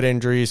have the head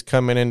injuries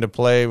coming into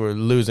play. We're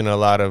losing a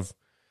lot of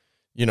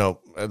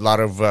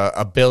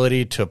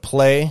ability to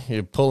play.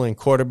 You're pulling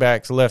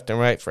quarterbacks left and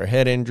right for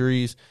head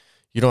injuries.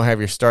 You don't have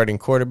your starting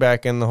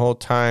quarterback in the whole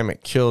time.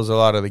 It kills a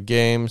lot of the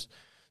games.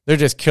 They're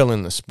just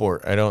killing the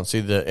sport. I don't see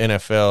the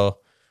NFL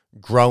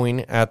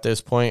growing at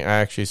this point. I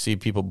actually see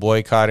people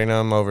boycotting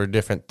them over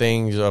different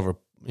things, over,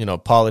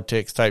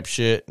 politics type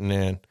shit. And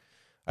then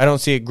I don't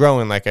see it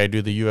growing like I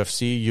do the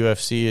UFC.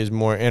 UFC is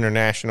more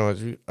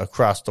international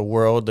across the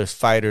world. There's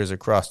fighters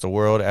across the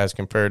world as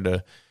compared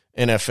to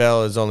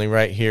NFL is only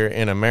right here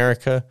in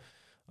America.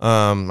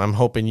 I'm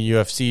hoping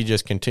UFC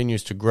just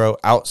continues to grow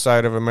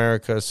outside of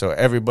America so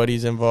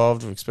everybody's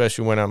involved,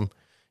 especially when I'm,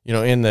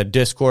 in the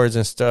Discords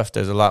and stuff.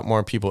 There's a lot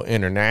more people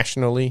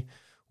internationally,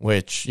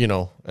 which,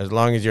 as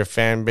long as your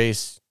fan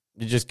base,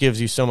 it just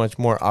gives you so much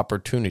more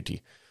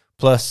opportunity.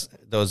 Plus,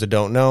 those that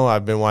don't know,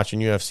 I've been watching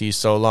UFC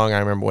so long, I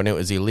remember when it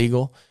was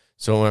illegal.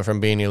 So it went from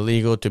being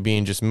illegal to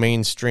being just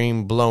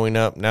mainstream, blowing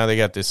up. Now they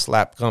got this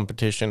slap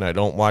competition. I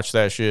don't watch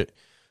that shit.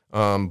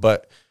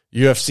 But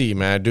UFC,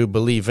 man, I do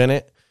believe in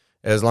it.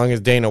 As long as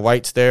Dana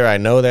White's there, I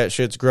know that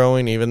shit's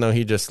growing, even though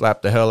he just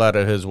slapped the hell out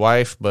of his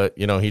wife. But,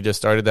 he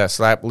just started that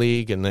slap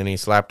league, and then he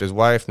slapped his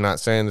wife. Not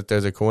saying that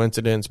there's a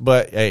coincidence,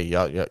 but, hey,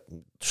 y'all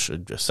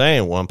just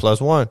saying 1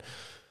 + 1.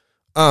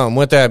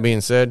 With that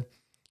being said,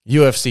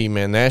 UFC,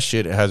 man, that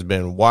shit has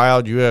been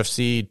wild.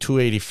 UFC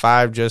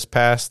 285 just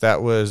passed.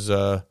 That was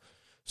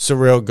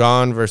Ciryl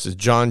Gane versus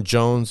John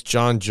Jones.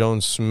 John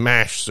Jones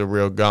smashed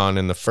Ciryl Gane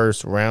in the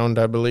first round,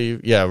 I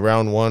believe. Yeah,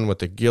 round 1 with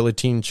the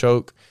guillotine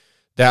choke.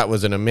 That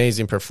was an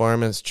amazing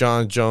performance.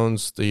 John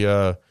Jones,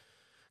 the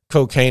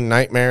cocaine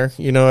nightmare,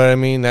 you know what I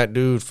mean? That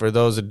dude, for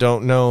those that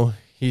don't know,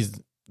 he's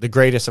the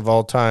greatest of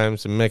all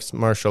times in mixed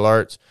martial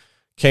arts.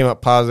 Came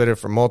up positive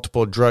for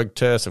multiple drug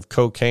tests of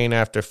cocaine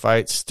after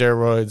fights,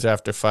 steroids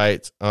after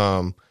fights.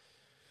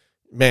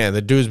 Man,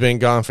 the dude's been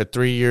gone for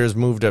 3 years,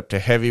 moved up to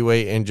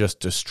heavyweight and just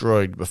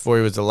destroyed. Before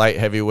he was a light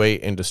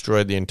heavyweight and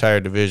destroyed the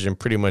entire division,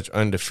 pretty much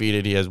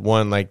undefeated. He has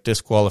one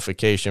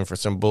disqualification for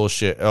some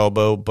bullshit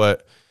elbow,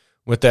 but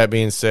with that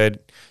being said,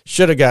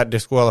 should have got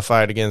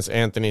disqualified against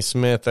Anthony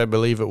Smith, I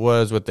believe it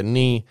was, with the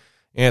knee.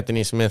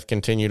 Anthony Smith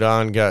continued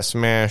on, got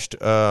smashed.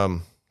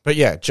 But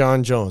yeah,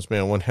 John Jones,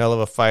 man, one hell of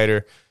a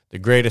fighter, the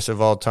greatest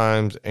of all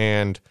times,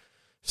 and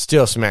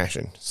still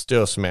smashing.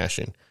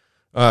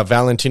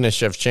 Valentina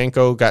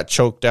Shevchenko got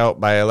choked out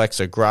by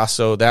Alexa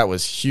Grasso. That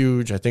was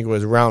huge. I think it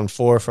was round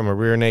 4 from a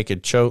rear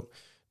naked choke.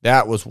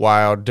 That was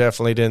wild.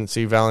 Definitely didn't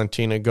see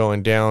Valentina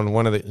going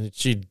down.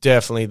 She's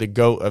definitely the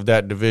GOAT of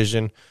that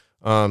division.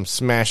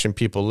 Smashing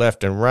people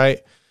left and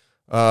right.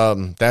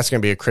 That's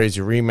going to be a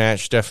crazy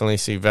rematch. Definitely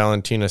see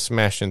Valentina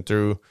smashing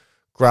through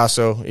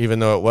Grasso, even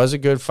though it was a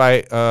good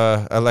fight.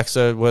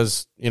 Alexa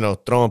was,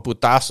 throwing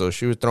putazo.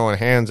 She was throwing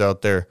hands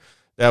out there.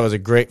 That was a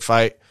great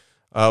fight.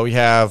 We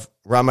have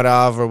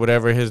Ramadov or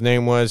whatever his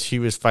name was. He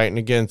was fighting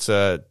against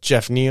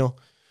Jeff Neal.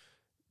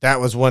 That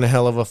was one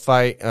hell of a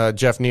fight.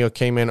 Jeff Neal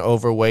came in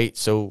overweight,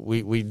 so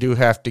we do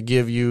have to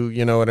give you,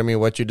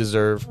 what you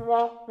deserve.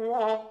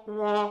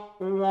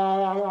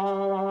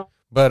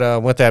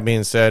 But with that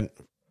being said,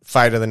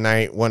 fight of the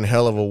night, one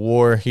hell of a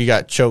war. He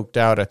got choked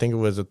out. I think it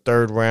was the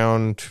 3rd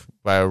round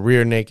by a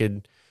rear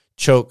naked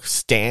choke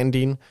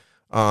standing.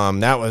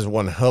 That was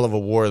one hell of a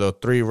war, though.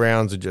 3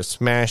 rounds of just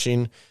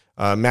smashing.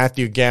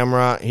 Matthew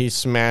Gamrot, he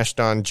smashed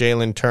on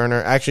Jalen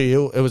Turner. Actually,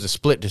 it was a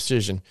split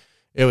decision.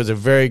 It was a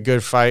very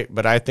good fight,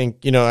 but I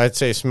think, I'd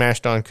say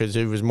smashed on because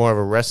it was more of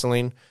a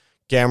wrestling.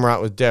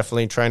 Gamrot was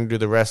definitely trying to do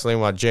the wrestling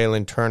while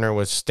Jalen Turner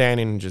was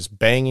standing and just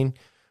banging.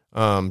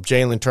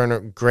 Jalen Turner,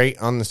 great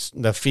on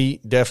the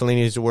feet. Definitely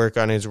needs to work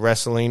on his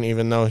wrestling,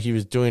 even though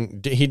he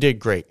did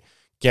great.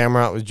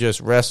 Gamrot was just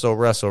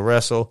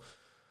wrestle.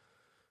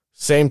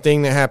 Same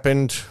thing that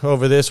happened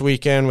over this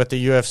weekend with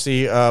the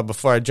UFC.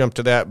 Before I jump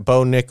to that,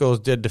 Bo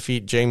Nichols did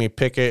defeat Jamie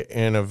Pickett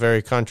in a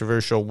very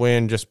controversial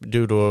win just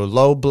due to a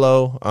low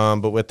blow.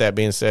 But with that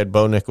being said,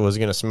 Bo Nichols was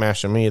going to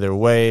smash him either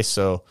way.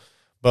 So,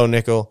 Bo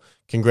Nichols,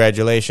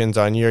 congratulations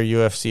on your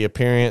UFC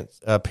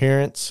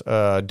appearance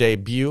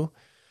debut.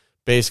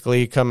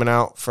 Basically coming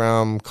out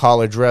from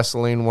college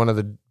wrestling, one of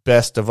the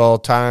best of all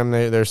time,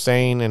 they're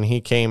saying, and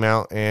he came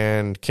out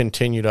and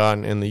continued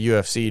on in the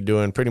UFC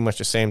doing pretty much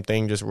the same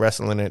thing, just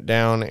wrestling it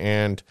down,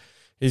 and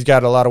he's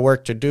got a lot of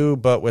work to do,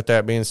 but with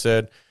that being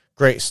said,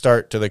 great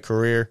start to the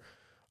career.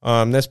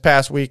 This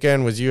past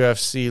weekend was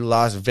UFC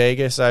Las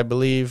Vagas, I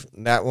believe.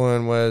 That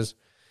one was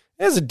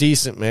a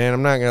decent, man.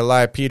 I'm not going to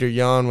lie. Peter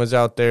Yan was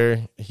out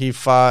there. He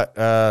fought,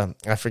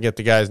 I forget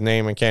the guy's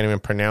name. I can't even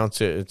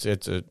pronounce it.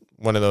 It's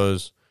one of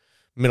those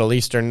Middle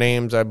Eastern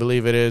names, I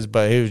believe it is,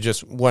 but he was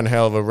just one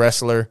hell of a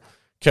wrestler.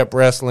 Kept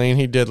wrestling.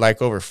 He did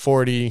like over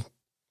 40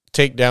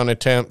 takedown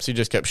attempts. He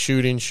just kept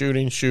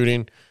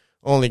shooting.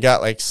 Only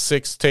got like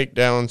 6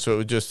 takedowns, so it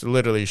was just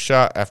literally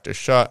shot after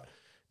shot.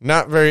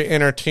 Not very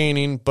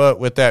entertaining, but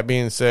with that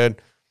being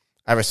said,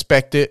 I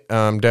respect it.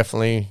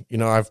 Definitely,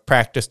 I've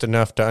practiced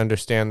enough to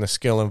understand the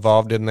skill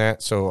involved in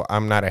that, so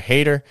I'm not a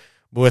hater.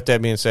 But with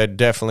that being said,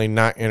 definitely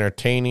not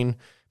entertaining.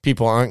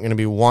 People aren't going to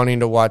be wanting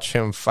to watch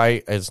him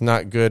fight. It's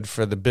not good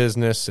for the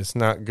business. It's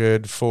not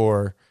good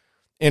for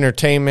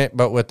entertainment.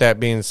 But with that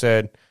being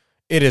said,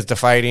 it is the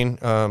fighting.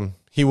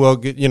 He will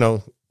get,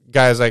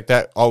 guys like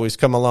that always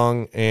come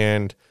along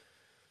and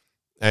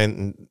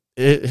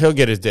he'll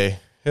get his day.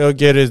 He'll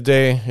get his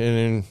day,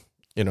 and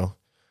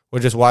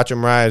we'll just watch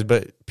him rise.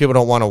 But people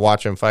don't want to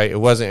watch him fight. It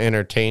wasn't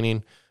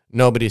entertaining.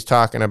 Nobody's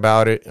talking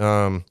about it.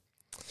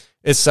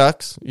 It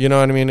sucks. You know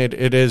what I mean?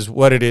 It is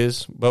what it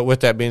is. But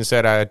with that being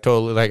said,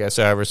 like I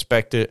said, I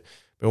respect it.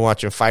 Been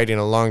watching fighting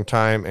a long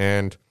time,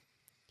 and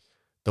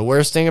the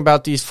worst thing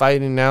about these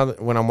fighting now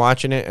when I'm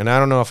watching it, and I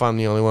don't know if I'm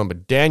the only one,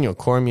 but Daniel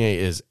Cormier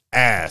is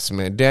ass,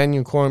 man.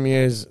 Daniel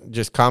Cormier is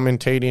just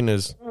commentating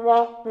is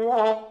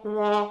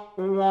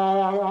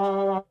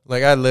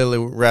like, I'd literally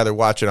rather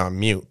watch it on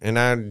mute, and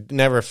I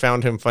never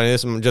found him funny.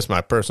 This is just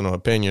my personal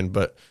opinion,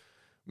 but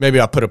maybe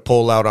I'll put a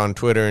poll out on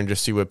Twitter and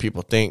just see what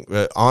people think.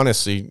 But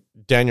honestly,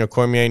 Daniel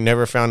Cormier,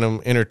 never found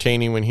him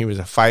entertaining when he was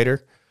a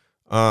fighter.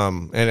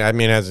 And I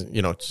mean, as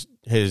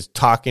his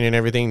talking and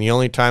everything, the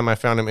only time I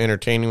found him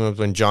entertaining was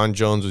when John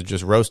Jones was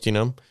just roasting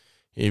him.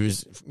 He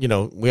was,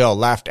 we all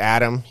laughed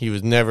at him. He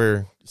was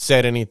never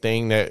said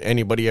anything that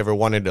anybody ever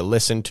wanted to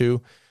listen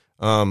to.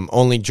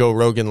 Only Joe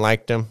Rogan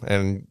liked him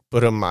and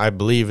put him, I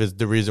believe, is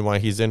the reason why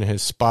he's in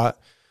his spot.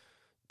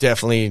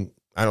 Definitely,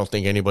 I don't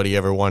think anybody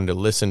ever wanted to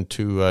listen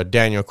to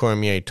Daniel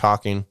Cormier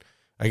talking.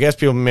 I guess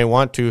people may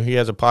want to. He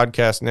has a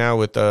podcast now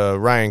with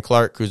Ryan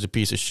Clark, who's a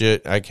piece of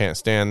shit. I can't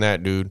stand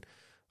that dude.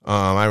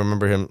 I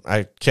remember him.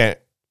 I can't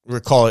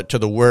recall it to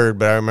the word,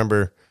 but I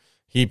remember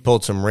he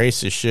pulled some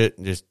racist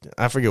shit.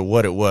 I forget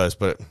what it was,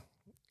 but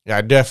yeah,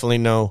 I definitely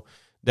know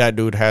that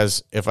dude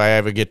has, if I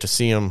ever get to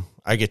see him,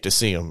 I get to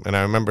see him. And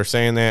I remember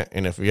saying that.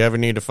 And if you ever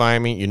need to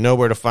find me, you know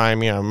where to find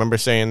me. I remember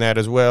saying that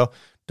as well.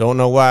 Don't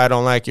know why I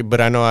don't like it,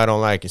 but I know I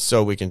don't like it.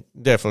 So we can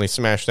definitely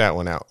smash that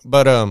one out.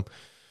 But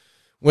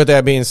with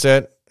that being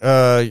said,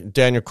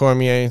 Daniel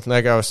Cormier,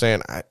 like I was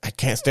saying, I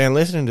can't stand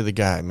listening to the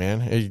guy,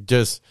 man. It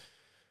just,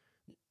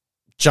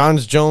 John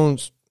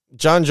Jones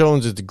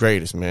is the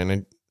greatest, man.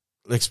 And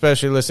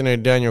especially listening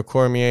to Daniel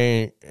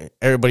Cormier,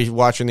 everybody's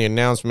watching the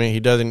announcement. He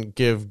doesn't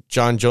give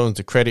John Jones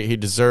the credit he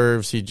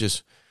deserves. He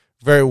just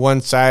very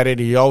one-sided.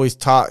 He always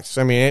talks.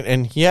 I mean,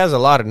 and he has a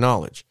lot of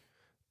knowledge,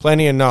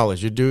 plenty of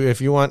knowledge.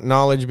 If you want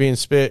knowledge being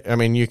spit, I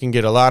mean, you can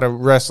get a lot of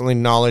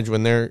wrestling knowledge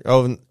when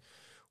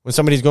when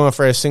somebody's going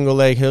for a single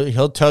leg.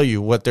 He'll tell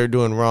you what they're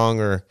doing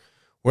wrong or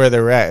where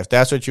they're at. If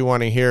that's what you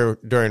want to hear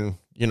during,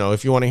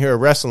 if you want to hear a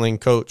wrestling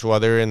coach while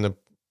they're in the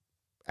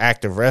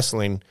act of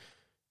wrestling,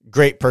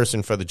 great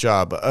person for the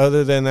job. But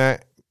other than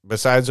that,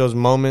 besides those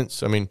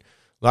moments, I mean,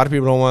 a lot of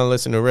people don't want to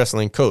listen to a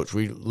wrestling coach.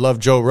 We love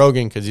Joe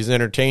Rogan because he's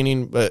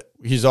entertaining, but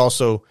he's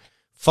also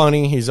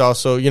funny. He's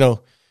also,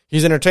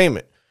 he's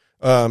entertainment.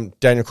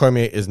 Daniel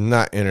Cormier is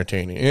not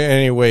entertaining in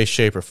any way,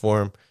 shape, or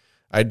form.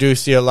 I do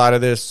see a lot of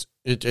this.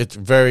 It's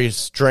very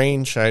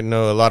strange. I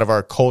know a lot of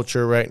our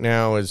culture right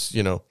now is,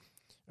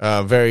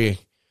 very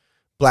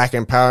black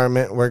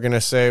empowerment, we're going to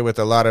say, with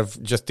a lot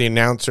of just the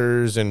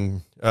announcers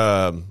and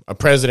a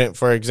president,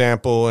 for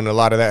example, and a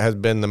lot of that has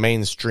been the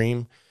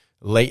mainstream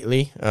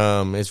lately.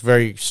 It's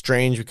very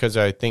strange because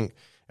I think,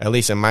 at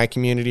least in my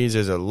communities,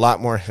 there's a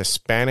lot more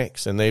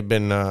Hispanics, and they've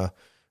been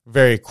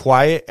very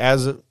quiet,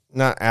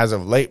 not as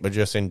of late, but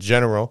just in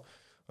general.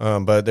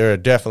 But there are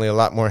definitely a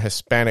lot more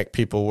Hispanic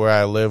people where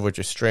I live, which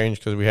is strange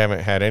because we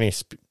haven't had any,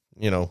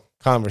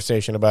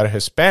 conversation about a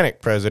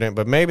Hispanic president.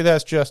 But maybe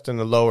that's just in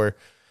the lower,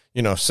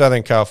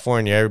 Southern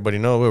California. Everybody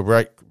knows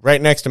we're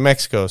right next to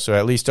Mexico, so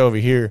at least over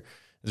here,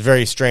 it's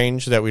very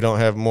strange that we don't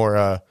have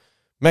more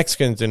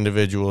Mexicans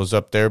individuals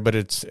up there. But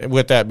it's,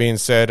 with that being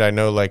said, I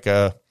know what's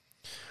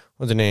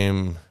the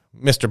name?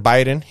 Mr.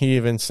 Biden, he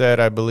even said,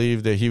 I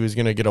believe, that he was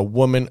going to get a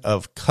woman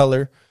of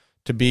color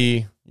to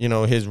be,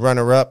 his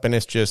runner-up. And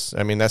it's just,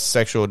 I mean, that's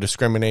sexual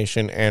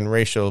discrimination and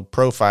racial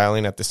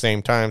profiling at the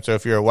same time. So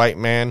if you're a white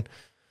man,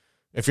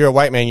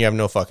 you have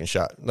no fucking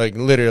shot. Like,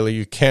 literally,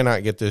 you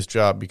cannot get this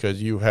job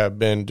because you have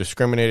been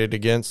discriminated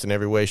against in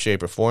every way,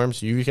 shape, or form.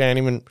 So you can't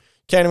even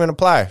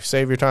apply.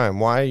 Save your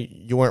time. Why?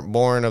 You weren't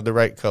born of the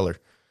right color.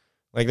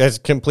 Like, that's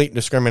complete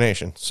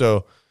discrimination.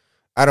 So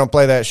I don't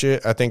play that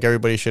shit. I think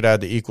everybody should have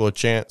the equal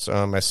chance.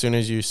 As soon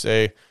as you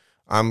say,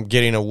 I'm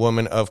getting a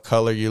woman of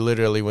color. You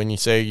literally, when you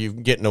say you're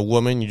getting a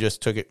woman, you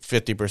just took it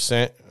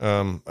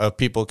 50% of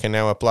people can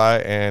now apply,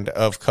 and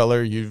of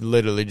color, you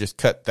literally just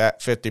cut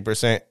that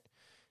 50%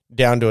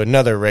 down to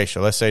another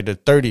ratio. Let's say to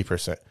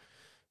 30%.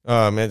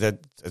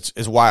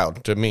 It's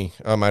wild to me.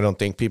 I don't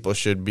think people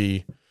should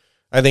be.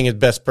 I think it's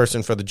best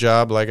person for the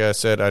job. Like I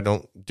said, I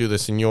don't do the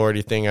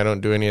seniority thing. I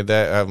don't do any of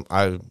that.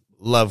 I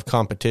love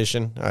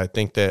competition. I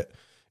think that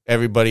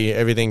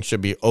everything should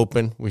be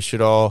open. We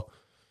should all,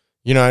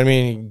 you know what I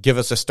mean, give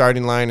us a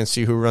starting line and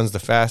see who runs the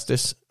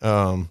fastest.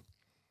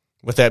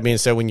 With that being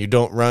said, when you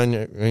don't run,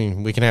 I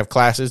mean, we can have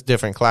classes,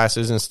 different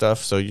classes and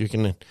stuff, so you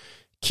can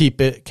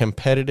keep it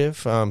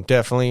competitive.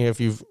 Definitely, if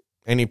you've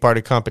any part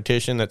of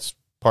competition, that's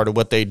part of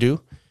what they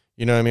do.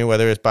 You know what I mean?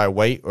 Whether it's by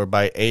weight or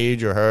by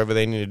age or however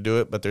they need to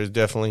do it, but there's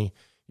definitely,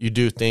 you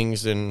do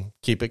things and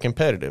keep it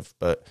competitive.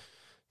 But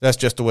that's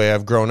just the way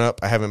I've grown up.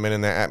 I haven't been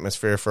in that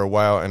atmosphere for a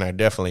while, and I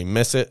definitely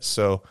miss it.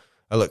 So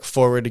I look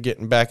forward to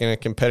getting back in a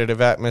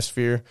competitive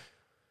atmosphere.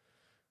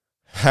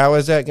 How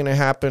is that going to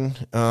happen?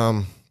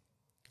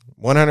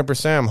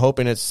 100%. I'm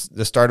hoping it's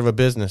the start of a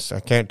business.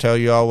 I can't tell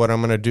you all what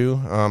I'm going to do.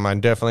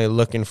 I'm definitely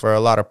looking for a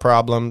lot of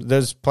problems.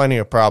 There's plenty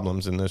of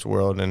problems in this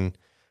world and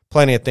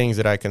plenty of things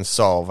that I can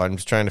solve. I'm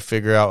just trying to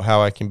figure out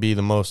how I can be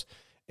the most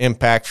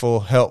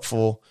impactful,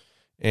 helpful,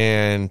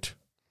 and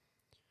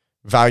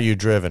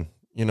value-driven.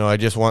 You know, I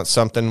just want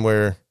something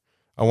where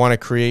I want to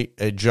create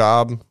a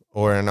job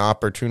or an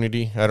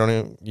opportunity.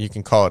 You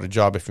can call it a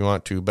job if you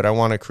want to, but I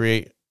want to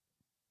create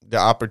the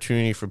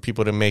opportunity for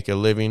people to make a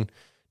living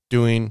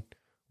doing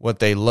what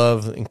they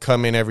love and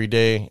come in every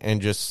day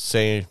and just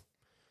say,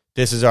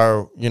 this is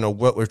our,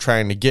 what we're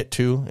trying to get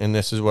to, and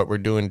this is what we're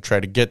doing to try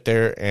to get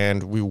there,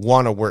 and we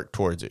want to work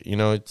towards it.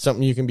 It's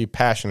something you can be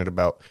passionate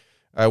about.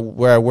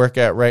 Where I work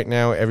at right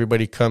now,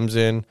 everybody comes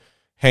in,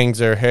 hangs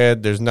their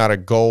head. There's not a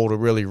goal to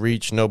really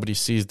reach. Nobody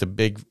sees the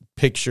big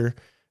picture.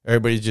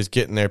 Everybody's just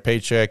getting their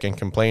paycheck and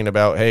complaining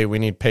about, hey, we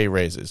need pay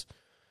raises.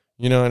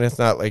 And it's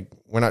not like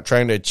we're not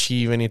trying to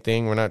achieve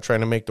anything. We're not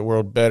trying to make the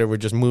world better. We're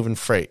just moving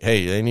freight.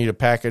 Hey, they need a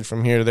package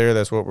from here to there.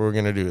 That's what we're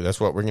going to do.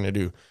 That's what we're going to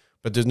do.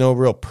 But there's no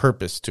real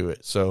purpose to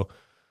it. So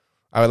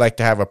I would like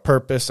to have a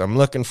purpose. I'm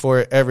looking for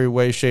it every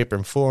way, shape,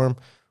 and form.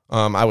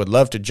 I would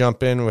love to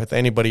jump in with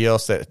anybody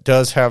else that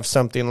does have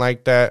something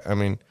like that. I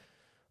mean,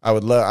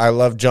 I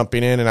love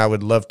jumping in, and I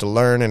would love to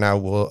learn, and I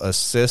will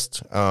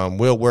assist.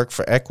 We'll work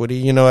for equity,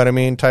 you know what I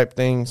mean, type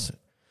things.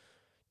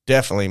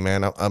 Definitely,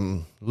 man.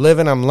 I'm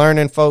living, I'm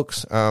learning,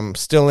 folks. I'm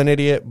still an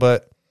idiot,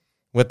 but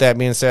with that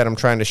being said, I'm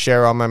trying to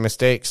share all my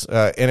mistakes.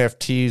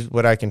 NFTs,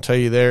 what I can tell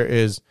you there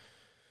is,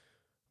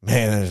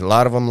 man, there's a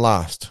lot of them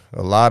lost.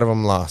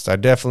 I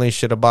definitely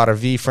should have bought a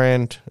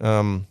V-Friend.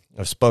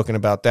 I've spoken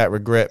about that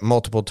regret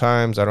multiple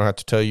times. I don't have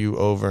to tell you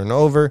over and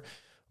over.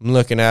 I'm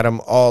looking at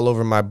them all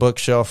over my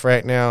bookshelf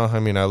right now.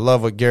 I mean, I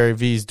love what Gary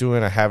V's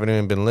doing. I haven't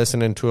even been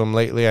listening to him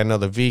lately. I know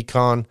the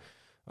VCon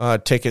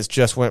tickets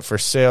just went for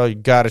sale. You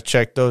got to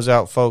check those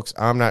out, folks.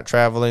 I'm not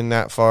traveling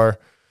that far.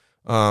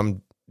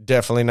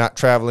 Definitely not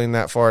traveling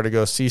that far to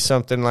go see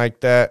something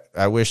like that.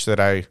 I wish that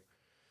I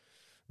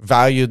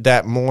valued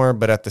that more,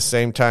 but at the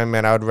same time,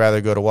 man, I would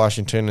rather go to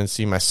Washington and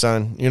see my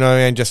son. You know what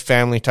I mean? Just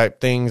family type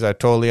things. I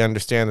totally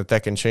understand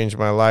that can change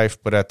my life,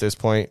 but at this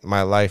point,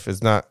 my life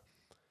is not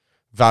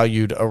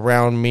valued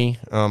around me.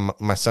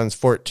 My son's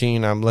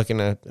 14. I'm looking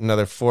at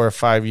another 4 or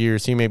 5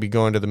 years. He may be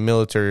going to the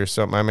military or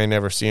something. I may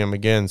never see him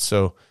again.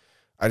 So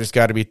I just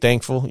got to be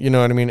thankful. You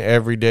know what I mean?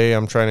 Every day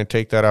I'm trying to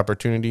take that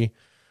opportunity.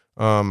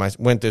 I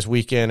went this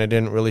weekend. I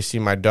didn't really see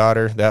my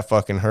daughter. That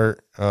fucking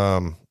hurt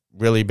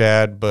really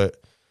bad. But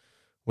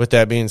with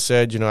that being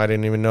said, I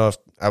didn't even know if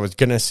I was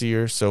going to see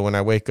her. So when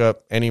I wake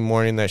up any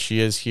morning that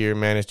she is here,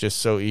 man, it's just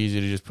so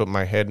easy to just put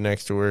my head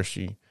next to her.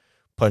 She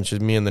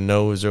punches me in the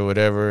nose or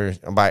whatever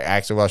by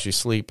accident while she's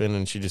sleeping,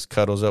 and she just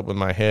cuddles up with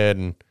my head,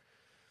 and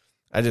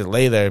I just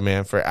lay there,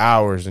 man, for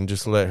hours and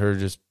just let her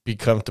just be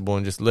comfortable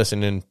and just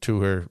listening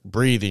to her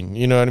breathing.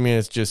 You know what I mean?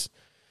 It's just,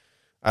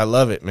 I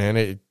love it, man.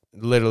 It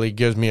literally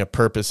gives me a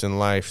purpose in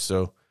life.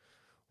 So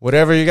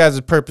whatever you guys'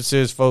 purpose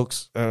is,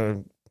 folks,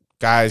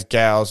 guys,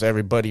 gals,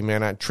 everybody,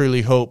 man, I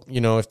truly hope,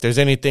 if there's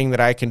anything that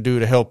I can do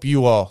to help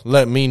you all,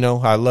 let me know.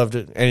 I loved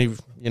it.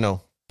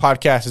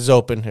 Podcast is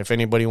open. If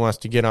anybody wants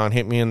to get on,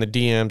 hit me in the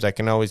DMs. I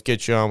can always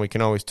get you on. We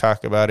can always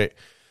talk about it.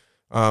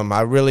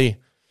 I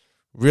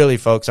really,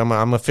 folks, I'm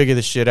going to figure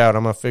this shit out.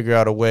 I'm going to figure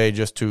out a way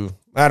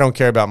I don't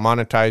care about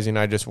monetizing.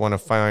 I just want to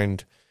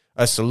find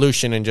a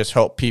solution and just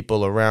help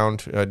people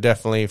around.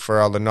 Definitely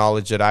for all the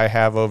knowledge that I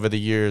have over the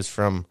years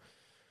from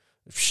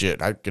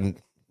I can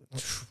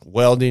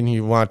welding.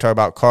 You want to talk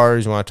about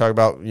cars, you want to talk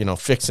about,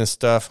 fixing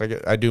stuff.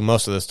 I do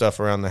most of the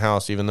stuff around the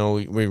house, even though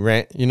we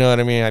rent, you know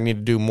what I mean? I need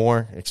to do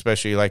more,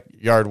 especially like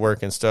yard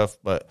work and stuff.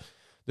 But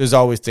there's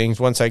always things.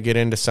 Once I get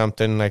into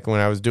something, like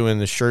when I was doing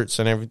the shirts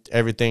and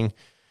everything,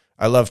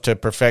 I love to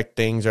perfect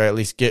things, or at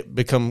least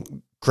become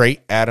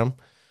great at them,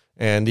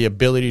 and the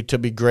ability to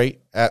be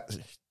great at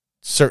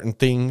certain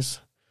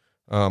things.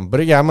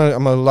 But yeah, I'm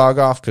gonna log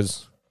off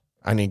because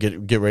I need to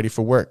get ready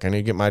for work. I need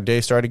to get my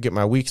day started, get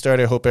my week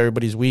started. I hope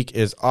everybody's week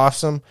is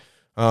awesome.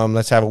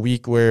 Let's have a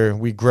week where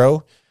we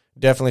grow.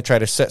 Definitely try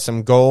to set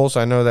some goals.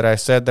 I know that I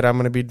said that I'm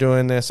going to be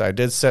doing this. I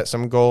did set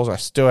some goals. I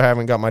still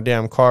haven't got my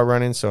damn car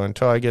running, so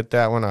until I get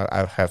that one,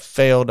 I have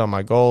failed on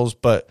my goals,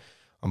 but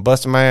I'm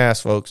busting my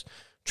ass, folks.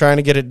 Trying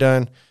to get it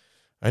done.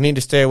 I need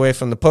to stay away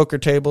from the poker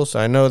tables.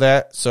 I know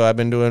that, so I've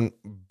been doing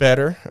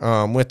better.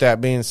 With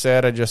that being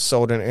said, I just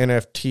sold an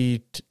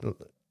NFT,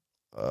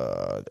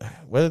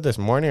 whether this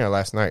morning or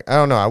last night. I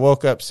don't know. I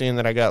woke up seeing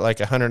that I got like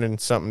 $100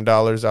 and something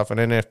off an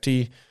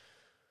NFT.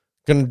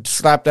 Gonna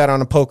slap that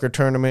on a poker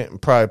tournament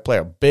and probably play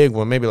a big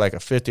one, maybe like a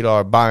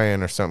 $50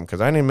 buy-in or something, because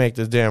I need to make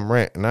this damn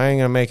rent, and I ain't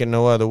gonna make it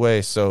no other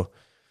way. So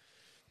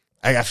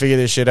I gotta figure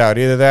this shit out.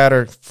 Either that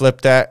or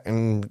flip that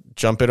and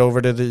jump it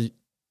over to the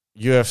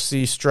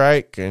UFC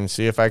strike and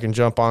see if I can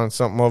jump on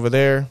something over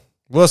there.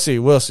 We'll see.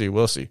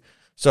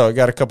 So I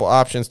got a couple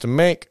options to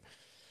make.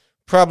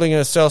 Probably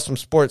gonna sell some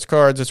sports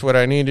cards. That's what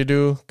I need to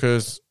do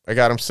because I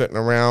got them sitting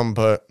around,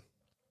 but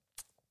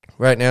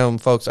right now,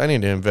 folks, I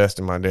need to invest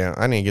in I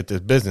need to get this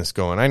business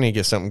going. I need to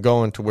get something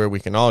going to where we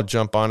can all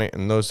jump on it.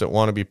 And those that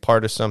want to be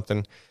part of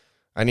something,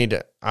 I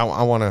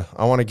want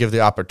to give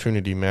the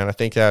opportunity, man. I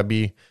think that'd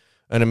be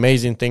an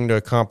amazing thing to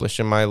accomplish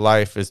in my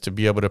life, is to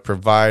be able to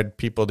provide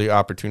people the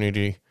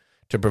opportunity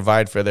to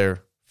provide for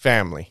their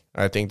family.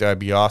 I think that'd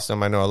be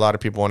awesome. I know a lot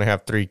of people want to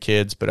have 3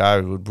 kids, but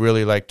I would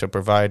really like to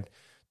provide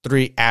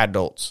 3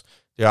 adults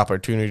the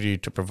opportunity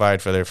to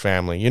provide for their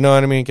family. You know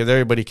what I mean? Because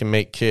everybody can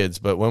make kids,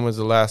 but when was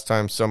the last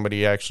time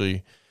somebody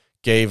actually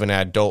gave an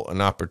adult an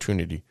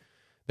opportunity?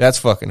 That's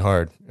fucking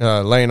hard.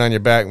 Laying on your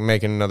back and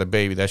making another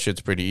baby, that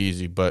shit's pretty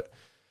easy, but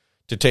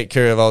to take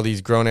care of all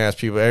these grown-ass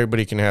people,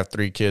 everybody can have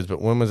 3 kids,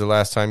 but when was the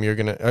last time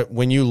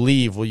when you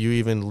leave, will you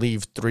even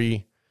leave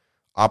 3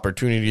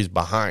 opportunities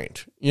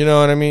behind? You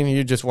know what I mean?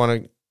 You just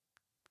want to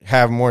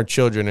have more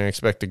children and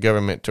expect the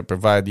government to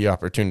provide the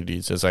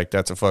opportunities. It's like,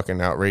 that's a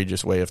fucking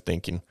outrageous way of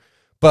thinking.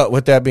 But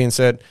with that being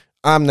said,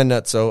 I'm the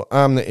nutso,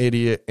 I'm the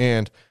idiot,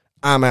 and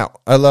I'm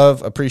out. I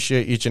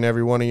appreciate each and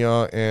every one of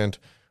y'all, and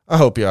I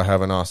hope y'all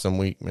have an awesome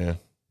week, man.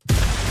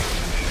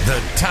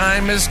 The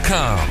time has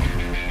come.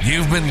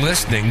 You've been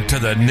listening to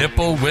the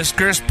Nipple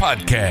Whiskers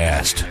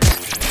Podcast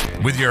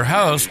with your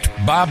host,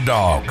 Bob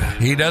Dog.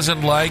 He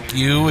doesn't like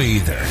you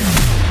either.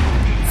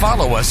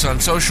 Follow us on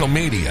social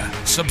media,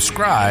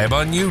 subscribe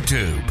on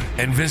YouTube,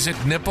 and visit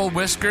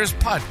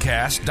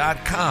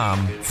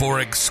nipplewhiskerspodcast.com for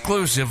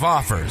exclusive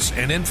offers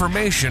and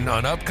information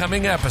on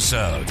upcoming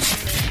episodes.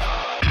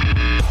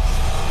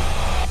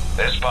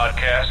 This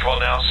podcast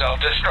will now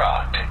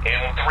self-destruct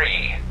in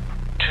 3,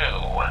 2,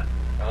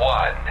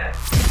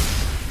 1.